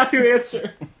 Yahoo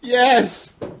answer.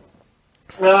 Yes.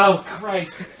 Oh,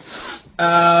 Christ.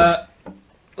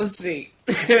 Let's see.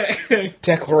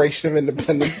 Declaration of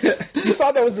Independence. You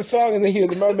thought that was a song in the heat of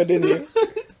the moment, didn't you?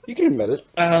 You can admit it.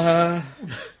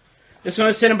 This one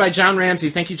was sent in by John Ramsey.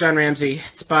 Thank you, John Ramsey.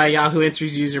 It's by Yahoo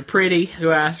Answers user Pretty,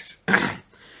 who asks,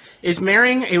 is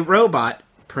marrying a robot,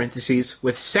 parentheses,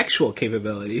 with sexual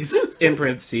capabilities, in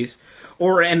parentheses,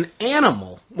 or an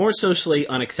animal more socially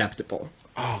unacceptable?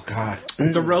 Oh, God.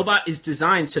 The robot is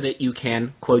designed so that you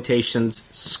can, quotations,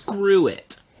 screw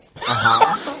it.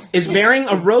 Is marrying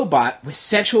a robot with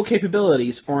sexual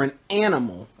capabilities or an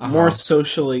animal more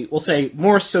socially, we'll say,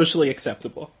 more socially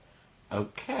acceptable?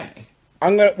 Okay.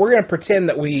 We're gonna pretend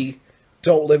that we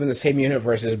don't live in the same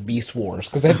universe as Beast Wars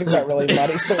because I think that really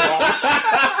matters a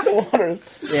lot.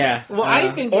 Yeah. Well, I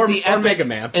think or, in the or epic, Mega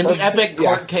Man. in the epic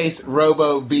court case,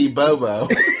 Robo v. Bobo.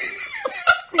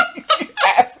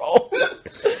 Asshole.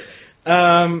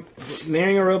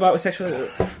 Marrying a robot with sexual...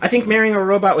 I think marrying a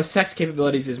robot with sex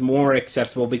capabilities is more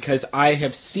acceptable because I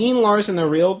have seen Lars and the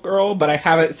Real Girl, but I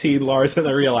haven't seen Lars and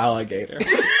the Real Alligator.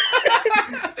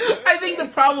 I think the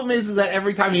problem is that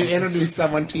every time you introduce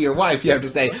someone to your wife, you have to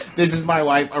say, this is my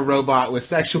wife, a robot with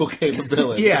sexual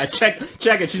capability. Yeah, check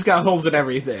it. She's got holes in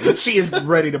everything. She is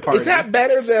ready to party. Is that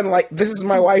better than like this is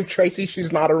my wife Tracy?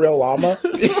 She's not a real llama.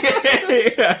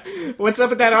 Yeah. What's up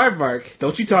with that aardvark?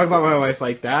 Don't you talk about my wife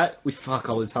like that. We fuck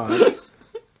all the time.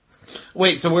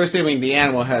 Wait, so we're assuming the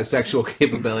animal has sexual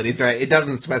capabilities, right? It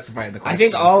doesn't specify in the question.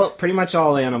 I think pretty much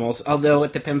all animals, although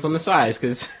it depends on the size,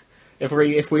 because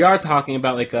if we are talking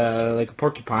about like a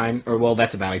porcupine, or well,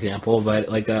 that's a bad example, but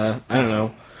like I don't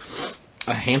know,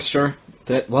 a hamster.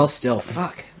 Still,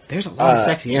 fuck. There's a lot of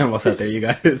sexy animals out there, you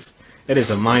guys. It is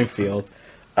a minefield.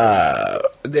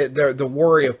 The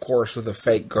worry, of course, with a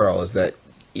fake girl is that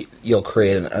you'll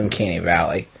create an uncanny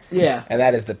valley. Yeah. And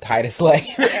that is the tightest leg.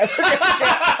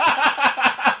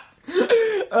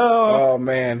 Oh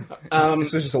man.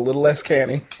 This was just a little less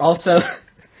canny. Also,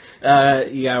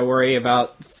 you gotta worry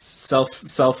about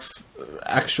self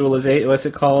actualization. What's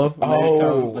it called?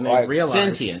 When they like realize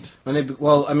sentient.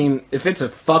 If it's a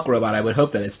fuck robot, I would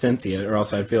hope that it's sentient, or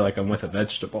else I'd feel like I'm with a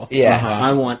vegetable. Yeah.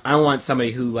 I want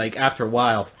somebody who, like, after a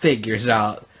while, figures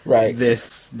out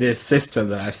this system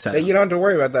that I've set up. You don't have to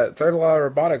worry about that. Third law of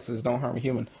robotics is don't harm a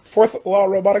human. Fourth law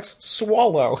of robotics,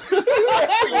 swallow.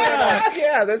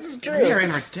 Yeah, this is true. We are in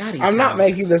our daddy's I'm not house.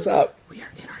 making this up. We are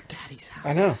in our daddy's house.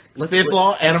 I know. Fifth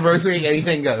law, anniversary,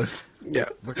 anything goes. Yeah.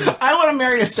 I want to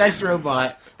marry a sex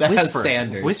robot that has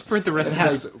standards. Whisper the rest It of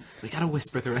has- this. We gotta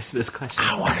whisper the rest of this question.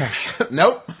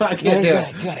 Nope, I can't do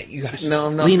it. You got it. You got it. No,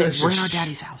 I'm not. We're in our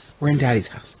daddy's house. We're in Daddy's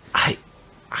house. I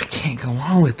can't go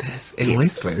on with this. It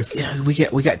whispers. Yeah, we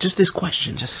got just this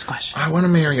question. Just this question. I want to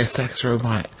marry a sex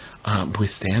robot with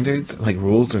standards, like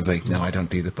rules, or like, no, I don't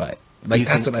do the butt. Like, You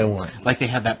that's think- what I want. Like they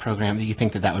have that program. Do you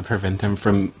think that would prevent them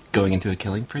from going into a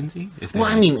killing frenzy? If they Well,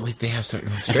 had- I mean, like, they have certain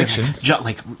if they had- restrictions.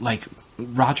 like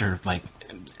Roger, like,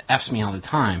 F's me all the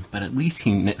time, but at least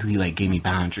he like gave me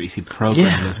boundaries. He programmed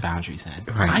Yeah. those boundaries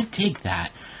in. Right. I dig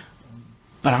that,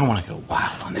 but I want to go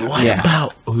wild on that. What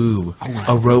about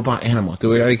a robot animal? Did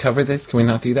we already cover this? Can we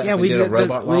not do that? Yeah, we did did a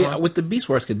robot llama? with the Beast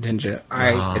Wars contingent.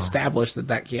 I established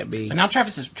that can't be. But now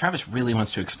Travis really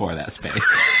wants to explore that space.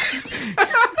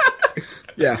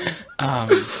 Yeah.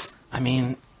 I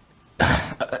mean,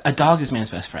 a dog is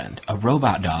man's best friend. A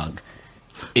robot dog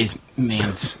is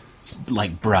man's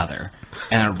like brother,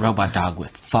 and a robot dog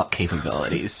with fuck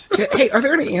capabilities. Hey, are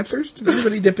there any answers? Did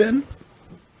anybody dip in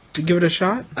to give it a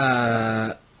shot?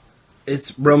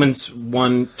 It's Romans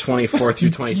 1:24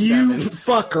 through 27. You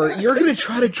fucker. You're going to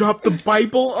try to drop the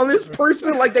Bible on this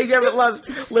person like they haven't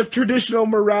left traditional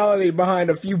morality behind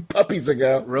a few puppies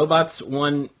ago. Robots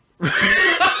 1...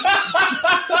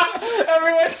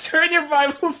 Everyone turn your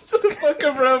Bibles to the Book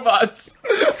of Robots.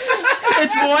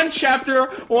 It's one chapter,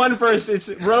 one verse. It's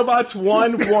Robots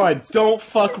 1:1. Don't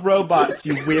fuck robots,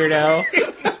 you weirdo.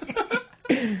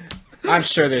 I'm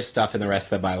sure there's stuff in the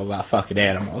rest of the Bible about fucking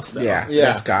animals, though. Yeah,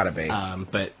 there's gotta be.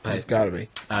 But There's gotta be.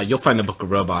 you'll find the Book of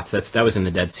Robots. That was in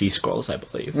the Dead Sea Scrolls, I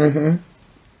believe. Mm-hmm.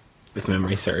 If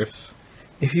memory serves.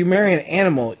 If you marry an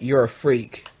animal, you're a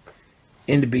freak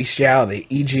into bestiality,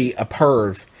 e.g. a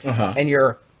perv, and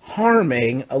you're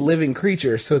harming a living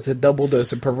creature, so it's a double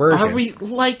dose of perversion. Are we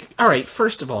like... All right,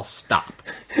 first of all, stop.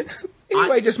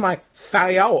 Anyway, just my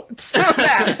thoughts.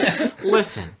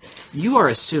 Listen, you are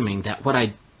assuming that what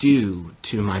I do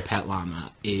to my pet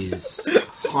llama is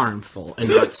harmful and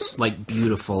not like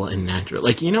beautiful and natural.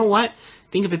 Like, you know what?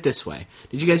 Think of it this way.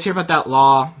 Did you guys hear about that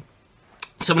law?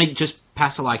 Somebody just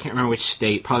passed a law, I can't remember which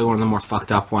state, probably one of the more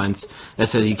fucked up ones, that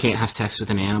says you can't have sex with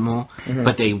an animal,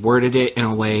 but they worded it in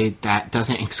a way that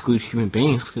doesn't exclude human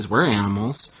beings because we're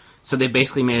animals. So they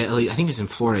basically made it, I think it was in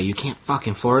Florida, you can't fuck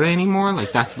in Florida anymore.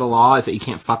 Like, that's the law, is that you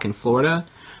can't fuck in Florida.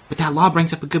 But that law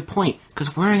brings up a good point,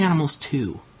 because we're animals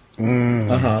too.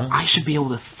 I should be able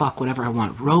to fuck whatever I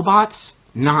want. Robots,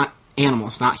 not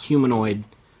animals, not humanoid.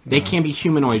 They can be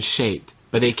humanoid shaped,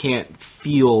 but they can't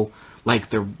feel like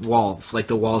their walls, like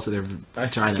the walls of their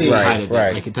vagina see. inside Right, of it.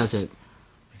 right. Like, it doesn't...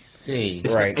 See.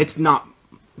 It's, Right. It's not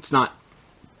moist,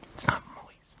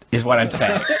 is what I'm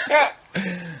saying.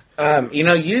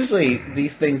 Usually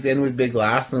these things end with big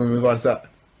laughs and we move on to stuff.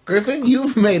 Griffin,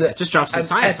 you've made it. Just drop some an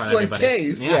science on excellent everybody.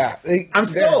 case. Yeah. I'm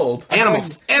sold.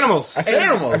 Animals. Animals. I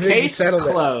think you Case settled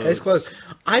it. closed. Case closed.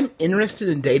 I'm interested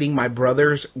in dating my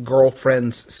brother's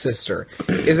girlfriend's sister.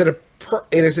 Is it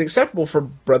it is acceptable for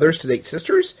brothers to date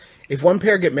sisters? If one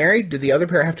pair get married, do the other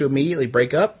pair have to immediately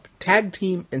break up? Tag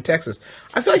team in Texas.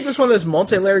 I feel like this is one of those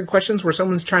multi-layered questions where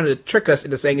someone's trying to trick us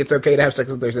into saying it's okay to have sex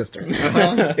with their sister.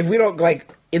 If we don't,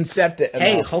 incept it enough.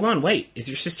 Hey, hold on, wait. Is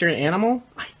your sister an animal?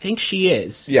 I think she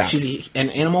is. Yeah. She's an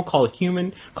animal called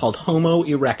Homo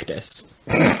erectus.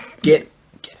 Get it.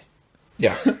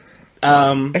 Yeah.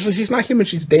 Actually, she's not human.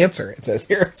 She's dancer. It says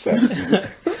here. So,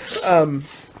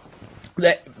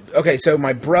 okay. So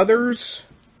my brother's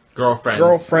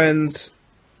girlfriend's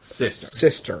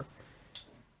sister.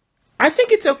 I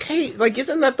think it's okay. Like,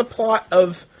 isn't that the plot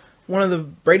of one of the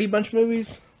Brady Bunch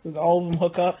movies? That all of them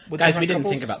hook up with Guys, we different didn't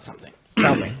couples? think about something.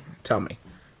 Tell me.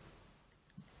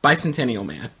 Bicentennial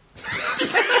Man.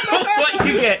 What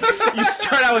you get? You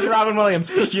start out with Robin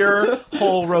Williams, pure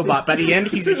whole robot. By the end,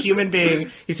 he's a human being.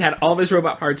 He's had all of his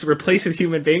robot parts replaced with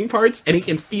human being parts, and he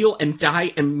can feel and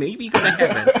die and maybe go to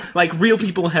heaven. Like real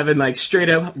people heaven, like straight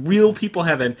up real people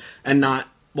heaven, and not,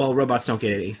 well, robots don't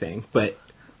get anything. But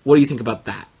what do you think about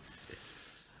that?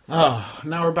 Oh,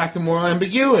 now we're back to moral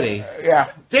ambiguity.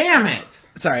 Yeah. Damn it!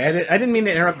 Sorry, I didn't mean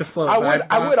to interrupt the flow. I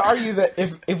would argue that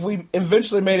if we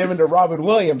eventually made him into Robin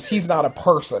Williams, he's not a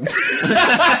person.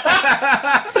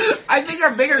 I think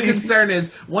our bigger concern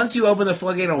is once you open the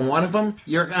floodgate on one of them,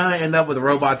 you're gonna end up with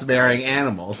robots marrying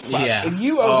animals. Yeah. If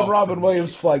you open Robin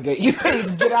Williams' floodgate, you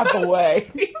just get out the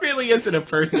way. He really isn't a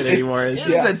person anymore. Is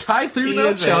he? It's a typhoon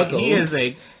of chuckle. He is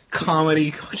a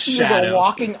comedy He shadow. is a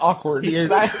walking awkward. He is-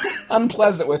 I'm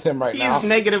unpleasant with him right He now. is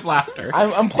negative laughter.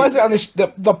 I'm unpleasant on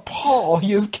the pall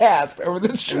he has cast over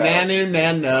this show. Nanu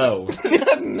nano.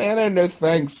 Nana, no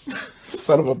thanks,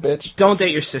 son of a bitch. Don't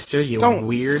date your sister, you Don't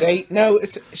weird. date. No,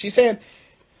 she's saying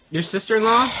Your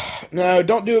sister-in-law? no.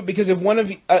 Don't do it because if one of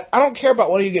you, I don't care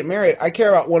about one of you get married. I care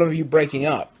about one of you breaking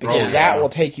up because that will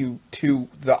take you to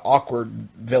the awkward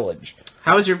village.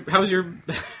 How was your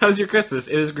Christmas?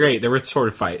 It was great. There were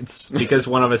sword fights because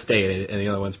one of us dated and the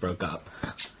other ones broke up.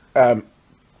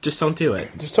 Just don't do it.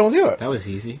 Just don't do it. That was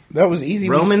easy. That was easy.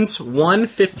 Romans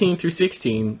 1:15 through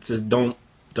 16 says don't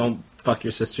fuck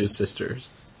your sister's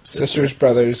sisters. Sisters,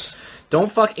 brothers.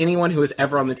 Don't fuck anyone who was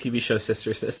ever on the TV show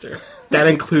Sister Sister. That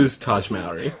includes Taj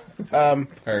Mowry.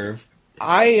 Irv.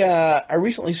 I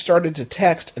recently started to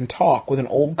text and talk with an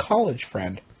old college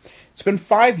friend. It's been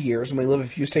 5 years and we live a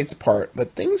few states apart,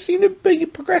 but things seem to be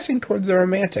progressing towards the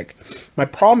romantic. My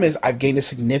problem is I've gained a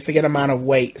significant amount of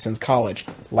weight since college,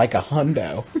 like a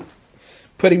hundo,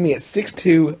 putting me at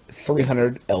 6'2",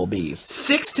 300 lbs.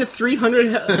 6 to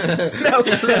 300.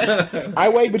 I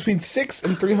weigh between 6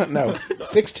 and 300. No,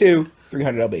 6'2",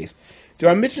 300 lbs. Do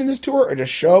I mention this to her or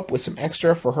just show up with some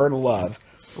extra for her to love?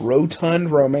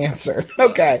 Rotund romancer.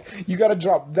 Okay, you got to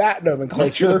drop that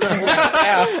nomenclature.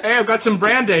 Hey, I've got some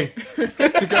branding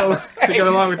to go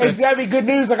along with Hey, this. Debbie, good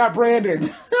news. I got branding.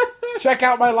 Check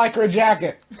out my Lycra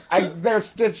jacket. They're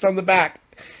stitched on the back.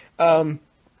 I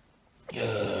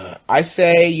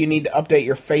say you need to update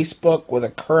your Facebook with a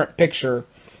current picture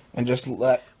and just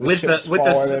let the chips fall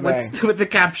where they may. with the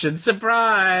caption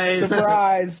surprise.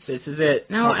 Surprise. This is it.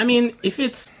 No, I mean, if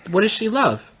it's what does she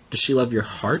love? Does she love your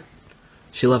heart?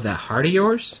 Does she love that heart of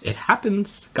yours? It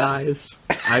happens, guys.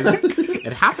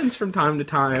 It happens from time to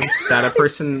time that a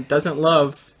person doesn't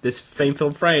love this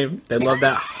fame-filled frame. They love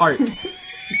that heart.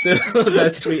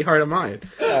 That sweet heart of mine.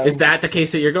 Is that the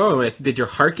case that you're going with? Did your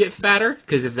heart get fatter?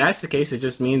 Because if that's the case, it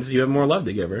just means you have more love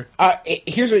to give her.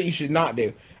 Here's what you should not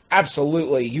do.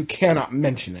 Absolutely, you cannot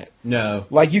mention it. No.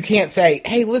 Like, you can't say,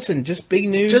 hey, listen, just big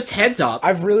news. Just heads up.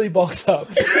 I've really bulked up.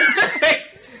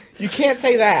 You can't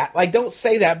say that. Like, don't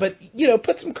say that. But,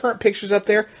 put some current pictures up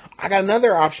there. I got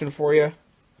another option for you.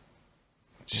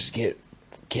 Just get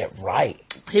right.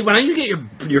 Hey, why don't you get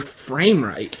your frame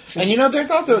right? And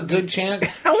there's also a good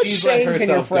chance How much she's let shame can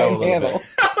your herself go a frame little handle? bit.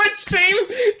 How much shame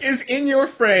is in your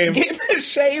frame? Get the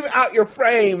shame out your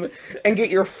frame and get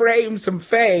your frame some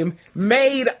fame.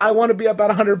 Maid, I want to be about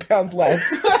 100 pounds less.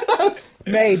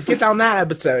 Maid, get on that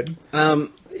episode.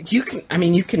 You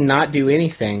cannot do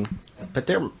anything,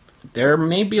 but there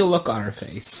may be a look on her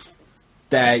face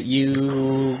that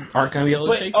you aren't going to be able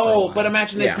to shake. But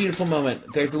imagine this beautiful moment.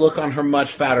 There's a look on her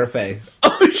much fatter face.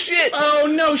 Oh, shit. Oh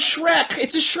no, Shrek!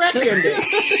 It's a Shrek ending.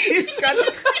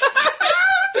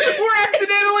 We're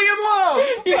accidentally in love!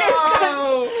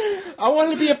 Oh, I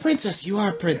wanted to be a princess. You are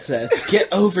a princess. Get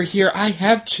over here. I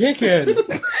have chicken.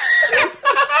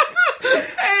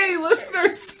 Hey,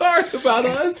 listeners, sorry about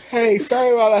us. Hey,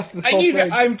 sorry about us this whole thing.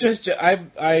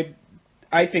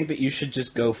 I think that you should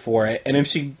just go for it. And if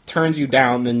she turns you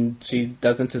down, then she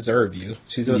doesn't deserve you.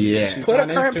 She's Put a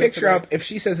current picture up. If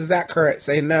she says, is that current?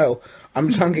 Say, no, I'm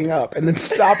chunking up. And then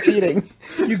stop eating.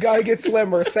 You gotta get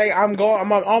slimmer. Say, I'm on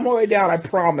my way down, I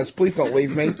promise. Please don't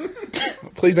leave me.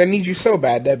 Please, I need you so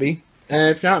bad, Debbie. And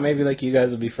if not, maybe you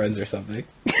guys will be friends or something.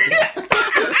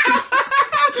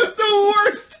 The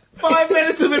worst 5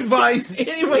 minutes of advice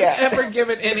anyone's ever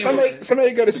given anyone.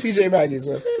 Somebody go to CJ Maggie's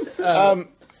with.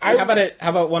 How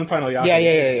about one final Yahoo?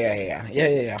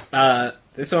 Yeah.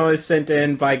 This one was sent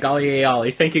in by Golly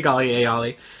Ayali. Thank you, Golly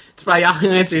Ayali. It's by Yahoo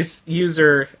Answers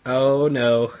user. Oh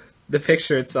no, the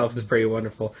picture itself is pretty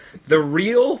wonderful. The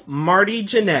real Marty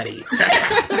Jannetty.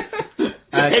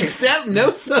 Except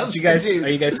no substitutes. Are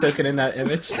you guys soaking in that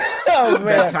image? Oh, man.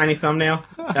 That tiny thumbnail.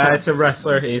 It's a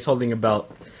wrestler. And he's holding a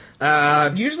belt.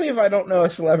 Usually if I don't know a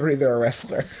celebrity, they're a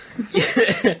wrestler.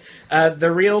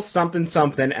 The real something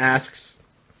something asks,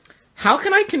 how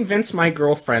can I convince my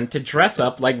girlfriend to dress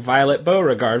up like Violet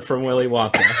Beauregard from Willy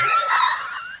Wonka?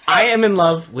 I am in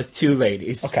love with two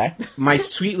ladies. Okay. My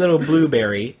sweet little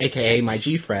blueberry, a.k.a. my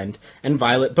G-friend, and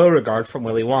Violet Beauregard from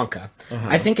Willy Wonka.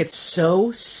 I think it's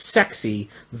so sexy,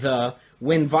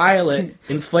 when Violet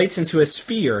inflates into a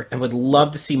sphere, and would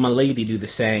love to see my lady do the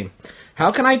same.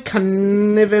 How can I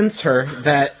convince her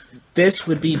that this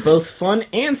would be both fun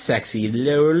and sexy?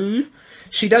 Lol.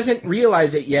 She doesn't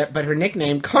realize it yet, but her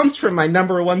nickname comes from my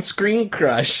 #1 screen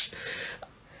crush.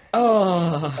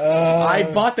 I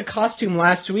bought the costume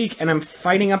last week, and I'm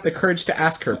fighting up the courage to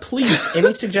ask her. Please,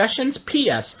 any suggestions?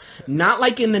 P.S. Not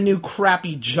like in the new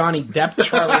crappy Johnny Depp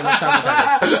Charlie and the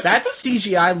Chocolate. That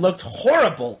CGI looked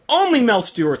horrible. Only Mel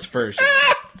Stewart's version.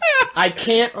 I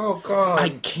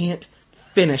can't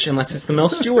finish unless it's the Mel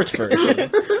Stewart's version.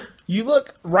 You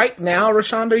look, right now,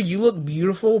 Rashonda, you look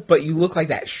beautiful, but you look like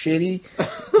that shitty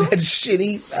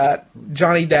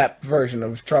Johnny Depp version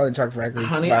of Charlie and Chocolate Factory.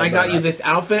 Honey, I got you this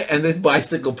outfit and this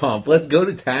bicycle pump. Let's go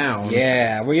to town.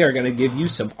 Yeah, we are going to give you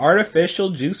some artificial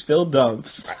juice-filled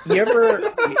dumps. You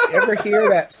ever hear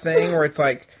that thing where it's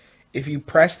like, if you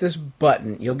press this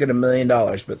button, you'll get $1 million,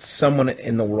 but someone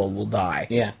in the world will die.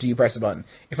 Yeah. Do you press the button?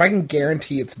 If I can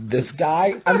guarantee it's this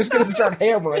guy, I'm just going to start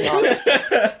hammering on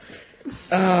it.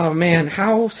 Oh man,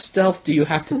 how stealth do you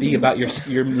have to be about your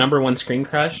 #1 screen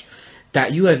crush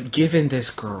that you have given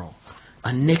this girl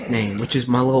a nickname, which is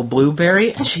my little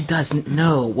blueberry, and she doesn't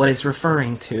know what it's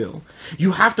referring to?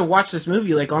 You have to watch this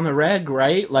movie on the reg,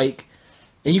 right?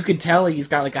 And you could tell he's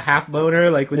got a half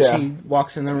boner, when she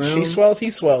walks in the room. She swells, he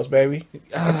swells, baby.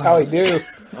 That's how he do.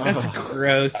 That's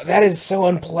gross. That is so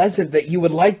unpleasant that you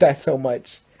would like that so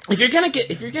much. If you're gonna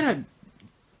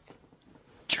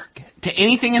jerk it to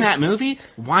anything in that movie,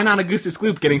 why not Augustus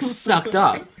Gloop getting sucked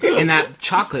up in that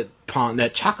chocolate pond,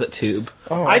 that chocolate tube?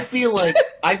 I feel like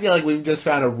I feel like we've just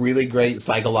found a really great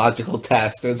psychological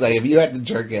test. It's like if you had to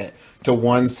jerk it to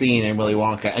one scene in Willy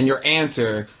Wonka, and your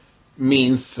answer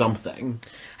means something.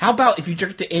 How about if you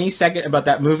jerk to any second about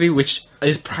that movie, which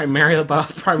is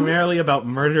primarily about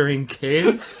murdering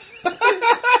kids?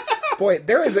 Boy,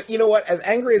 there is you know what? As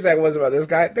angry as I was about this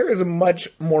guy, there is a much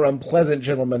more unpleasant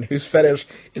gentleman whose fetish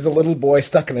is a little boy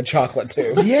stuck in a chocolate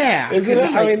tube. Yeah, Isn't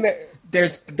it? I mean,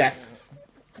 there's that.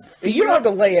 you don't have to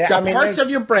lay it. The I mean, parts of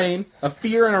your brain of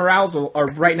fear and arousal are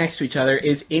right next to each other.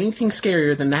 Is anything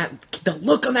scarier than that? The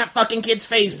look on that fucking kid's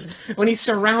face when he's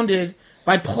surrounded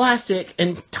by plastic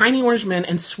and tiny orange men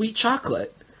and sweet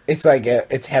chocolate. It's like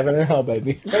it's heaven and hell,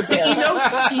 baby. Right there. He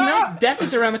knows death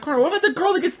is around the corner. What about the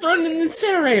girl that gets thrown in an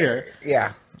incinerator?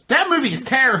 Yeah. That movie is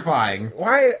terrifying.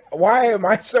 Why am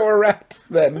I so erect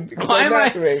then? Why am Explain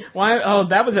that to me. Why? Oh,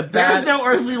 that was a bad. There's no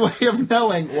earthly way of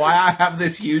knowing why I have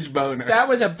this huge boner. That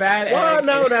was a bad. Well,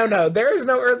 egg. no. There is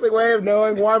no earthly way of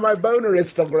knowing why my boner is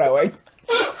still growing.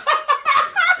 But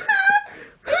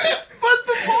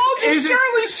the bulge is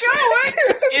surely showing.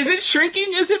 Is it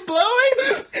shrinking? Is it blowing?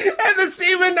 And the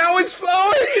semen now is flowing.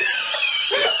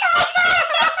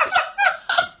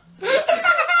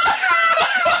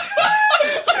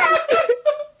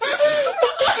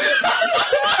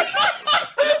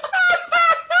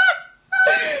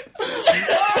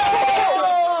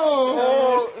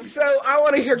 So I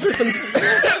want to hear Griffin's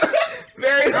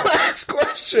very last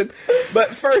question. But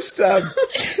first, I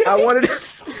wanted to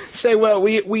say, well,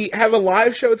 we have a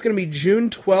live show. It's going to be June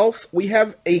 12th. We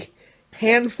have a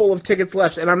handful of tickets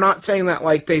left, and I'm not saying that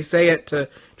like they say it to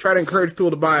try to encourage people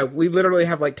to buy. We literally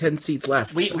have like 10 seats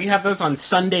left. We have those on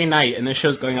Sunday night, and the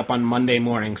show's going up on Monday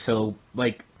morning. So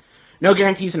like, no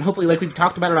guarantees, and hopefully, like we've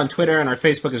talked about it on Twitter and our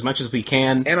Facebook as much as we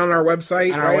can. And on our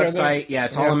website. On our right? website, yeah,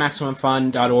 it's all on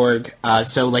MaximumFun.org.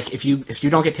 So, like, if you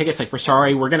don't get tickets, like, we're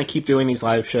sorry. We're going to keep doing these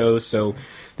live shows, so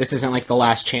this isn't, like, the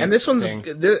last chance And this one's, thing.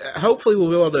 hopefully we'll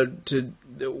be able to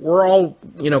we're all,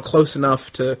 close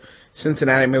enough to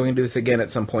Cincinnati. Maybe we can do this again at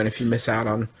some point if you miss out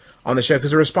on the show,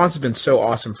 because the response has been so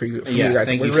awesome for you guys.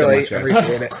 Thank we you so really much, guys.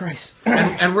 appreciate it. Christ.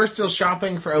 And we're still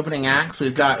shopping for opening acts.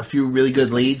 We've got a few really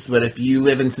good leads, but if you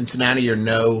live in Cincinnati or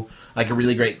know like a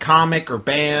really great comic or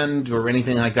band or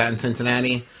anything like that in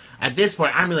Cincinnati, at this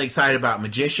point I'm really excited about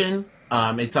Magician.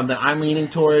 It's something I'm leaning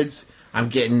towards. I'm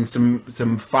getting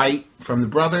some fight from the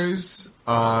brothers.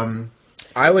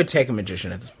 I would take a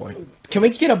Magician at this point. Can we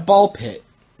get a ball pit?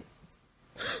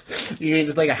 You mean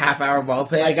just like a half-hour ball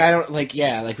pit? Like, I don't, like,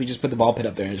 yeah, like, we just put the ball pit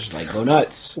up there and just, like, go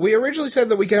nuts. We originally said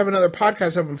that we could have another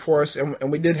podcast open for us,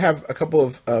 and we did have a couple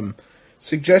of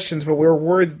suggestions, but we were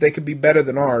worried that they could be better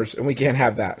than ours, and we can't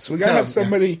have that. So we gotta have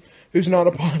somebody who's not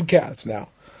a podcast now.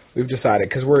 We've decided,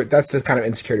 because that's the kind of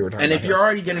insecurity we're talking And about. if you're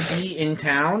already going to be in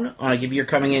town, like if you're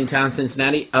coming in town,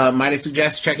 Cincinnati, might I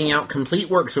suggest checking out complete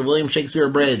works of William Shakespeare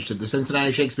Abridged at the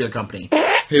Cincinnati Shakespeare Company,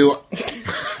 who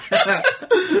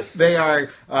they are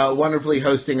wonderfully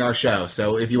hosting our show.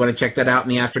 So if you want to check that out in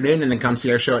the afternoon and then come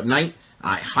see our show at night,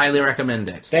 I highly recommend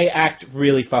it. They act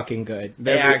really fucking good.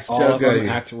 They act so all of them good.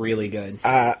 act really good.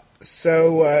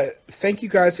 So thank you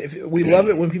guys. We love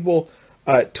it when people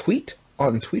tweet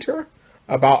on Twitter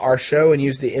about our show and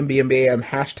use the MBMBaM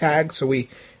hashtag, so we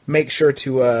make sure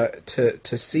to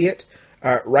see it.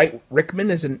 Right, Rickman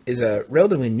is a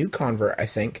relatively new convert, I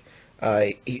think.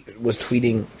 He was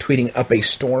tweeting up a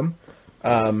storm.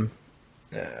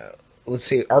 Let's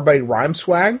see, our buddy Rhyme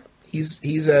Swag.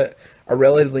 He's a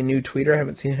relatively new tweeter. I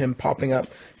haven't seen him popping up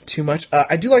too much.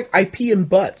 I do like IP and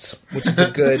butts, which is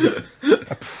a good.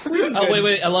 Oh,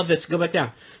 wait, I love this. Go back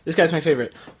down. This guy's my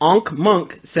favorite. Onk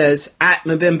Monk says, at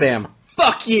MBMBaM,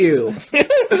 fuck you!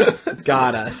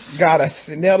 Got us.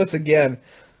 Nailed us again.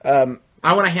 I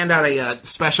want to hand out a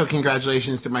special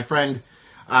congratulations to my friend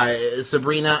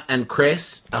Sabrina and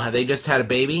Chris. They just had a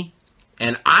baby,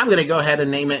 and I'm going to go ahead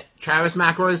and name it Travis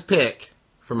McElroy's pick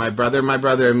for my brother,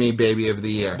 and me baby of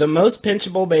the year. The most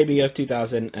pinchable baby of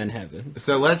 2007.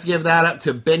 So let's give that up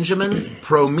to Benjamin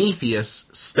Prometheus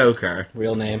Stoker.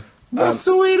 Real name. The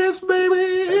sweetest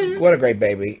baby. What a great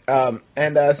baby. And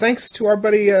thanks to our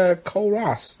buddy Cole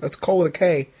Ross. That's Cole with a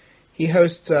K. He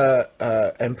hosts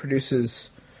and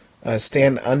produces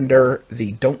Stand Under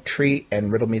the Don't Treat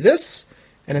and Riddle Me This,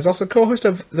 and is also co-host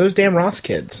of Those Damn Ross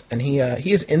Kids. And he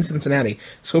is in Cincinnati,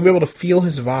 so we'll be able to feel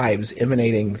his vibes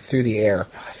emanating through the air.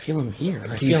 I feel him here.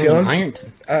 I Do you feel feel him him? in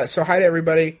Ironton. So hi to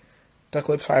everybody.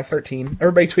 DuckLips513.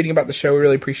 Everybody tweeting about the show. We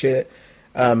really appreciate it.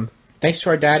 Thanks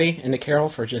to our daddy and to Carol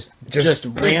for just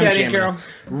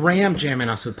ram jamming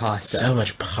us with pasta. So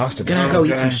much pasta. Gonna go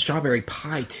eat some strawberry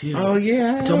pie too. Oh,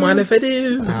 yeah. Don't mind if I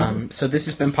do. So this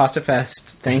has been Pasta Fest.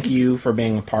 Thank you for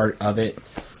being a part of it.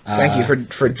 Thank you for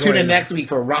Tune joining in next week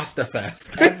for Rasta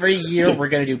Fest. Every year we're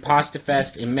going to do Pasta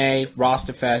Fest in May,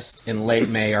 Rasta Fest in late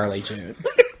May, early June.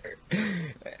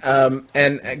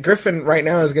 And Griffin right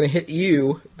now is going to hit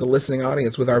you, the listening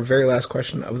audience, with our very last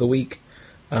question of the week.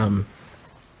 Oh,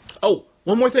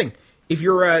 one more thing. If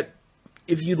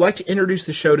you'd like to introduce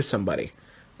the show to somebody,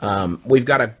 we've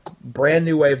got a brand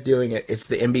new way of doing it. It's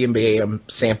the MBMBaM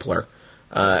sampler.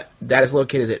 That is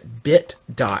located at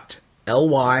bit.ly/it's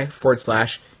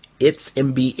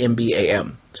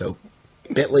MBMBaM. So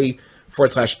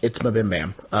bit.ly/it's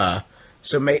MBMBaM.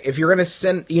 So if you're going to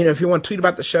send, if you want to tweet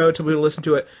about the show, tell people to listen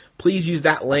to it, please use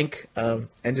that link and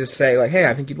just say, like, hey,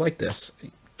 I think you'd like this.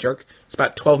 Jerk. It's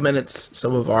about 12 minutes.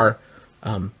 Some of our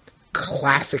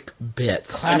classic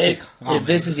bits. And if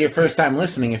this is your first time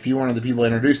listening, if you're one of the people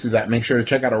introduced to that, make sure to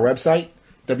check out our website,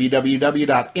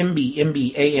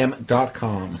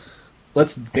 www.mbmbam.com.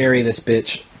 Let's bury this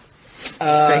bitch.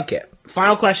 Sink it.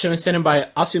 Final question was sent in by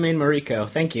Asumain Mariko.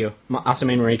 Thank you,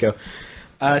 Asumain Mariko.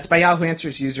 It's by Yahoo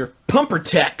Answers user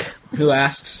Pumpertech, who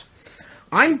asks,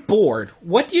 I'm bored.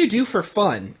 What do you do for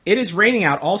fun? It is raining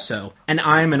out also, and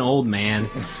I'm an old man.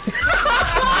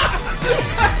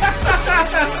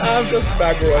 I'm Justin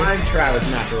McElroy. I'm Travis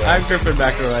McElroy. I'm Griffin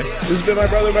McElroy. This has been my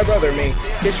brother, me.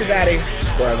 Kiss your daddy,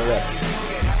 square on the lips.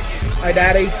 Hi,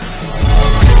 daddy.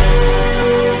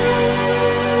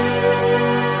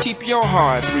 Keep your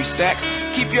heart, 3 stacks.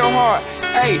 Keep your heart.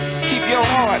 Hey, keep your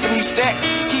heart, 3 stacks.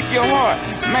 Keep your heart.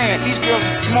 Man, these girls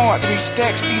are smart. 3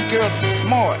 stacks, these girls are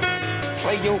smart.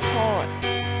 Play your part.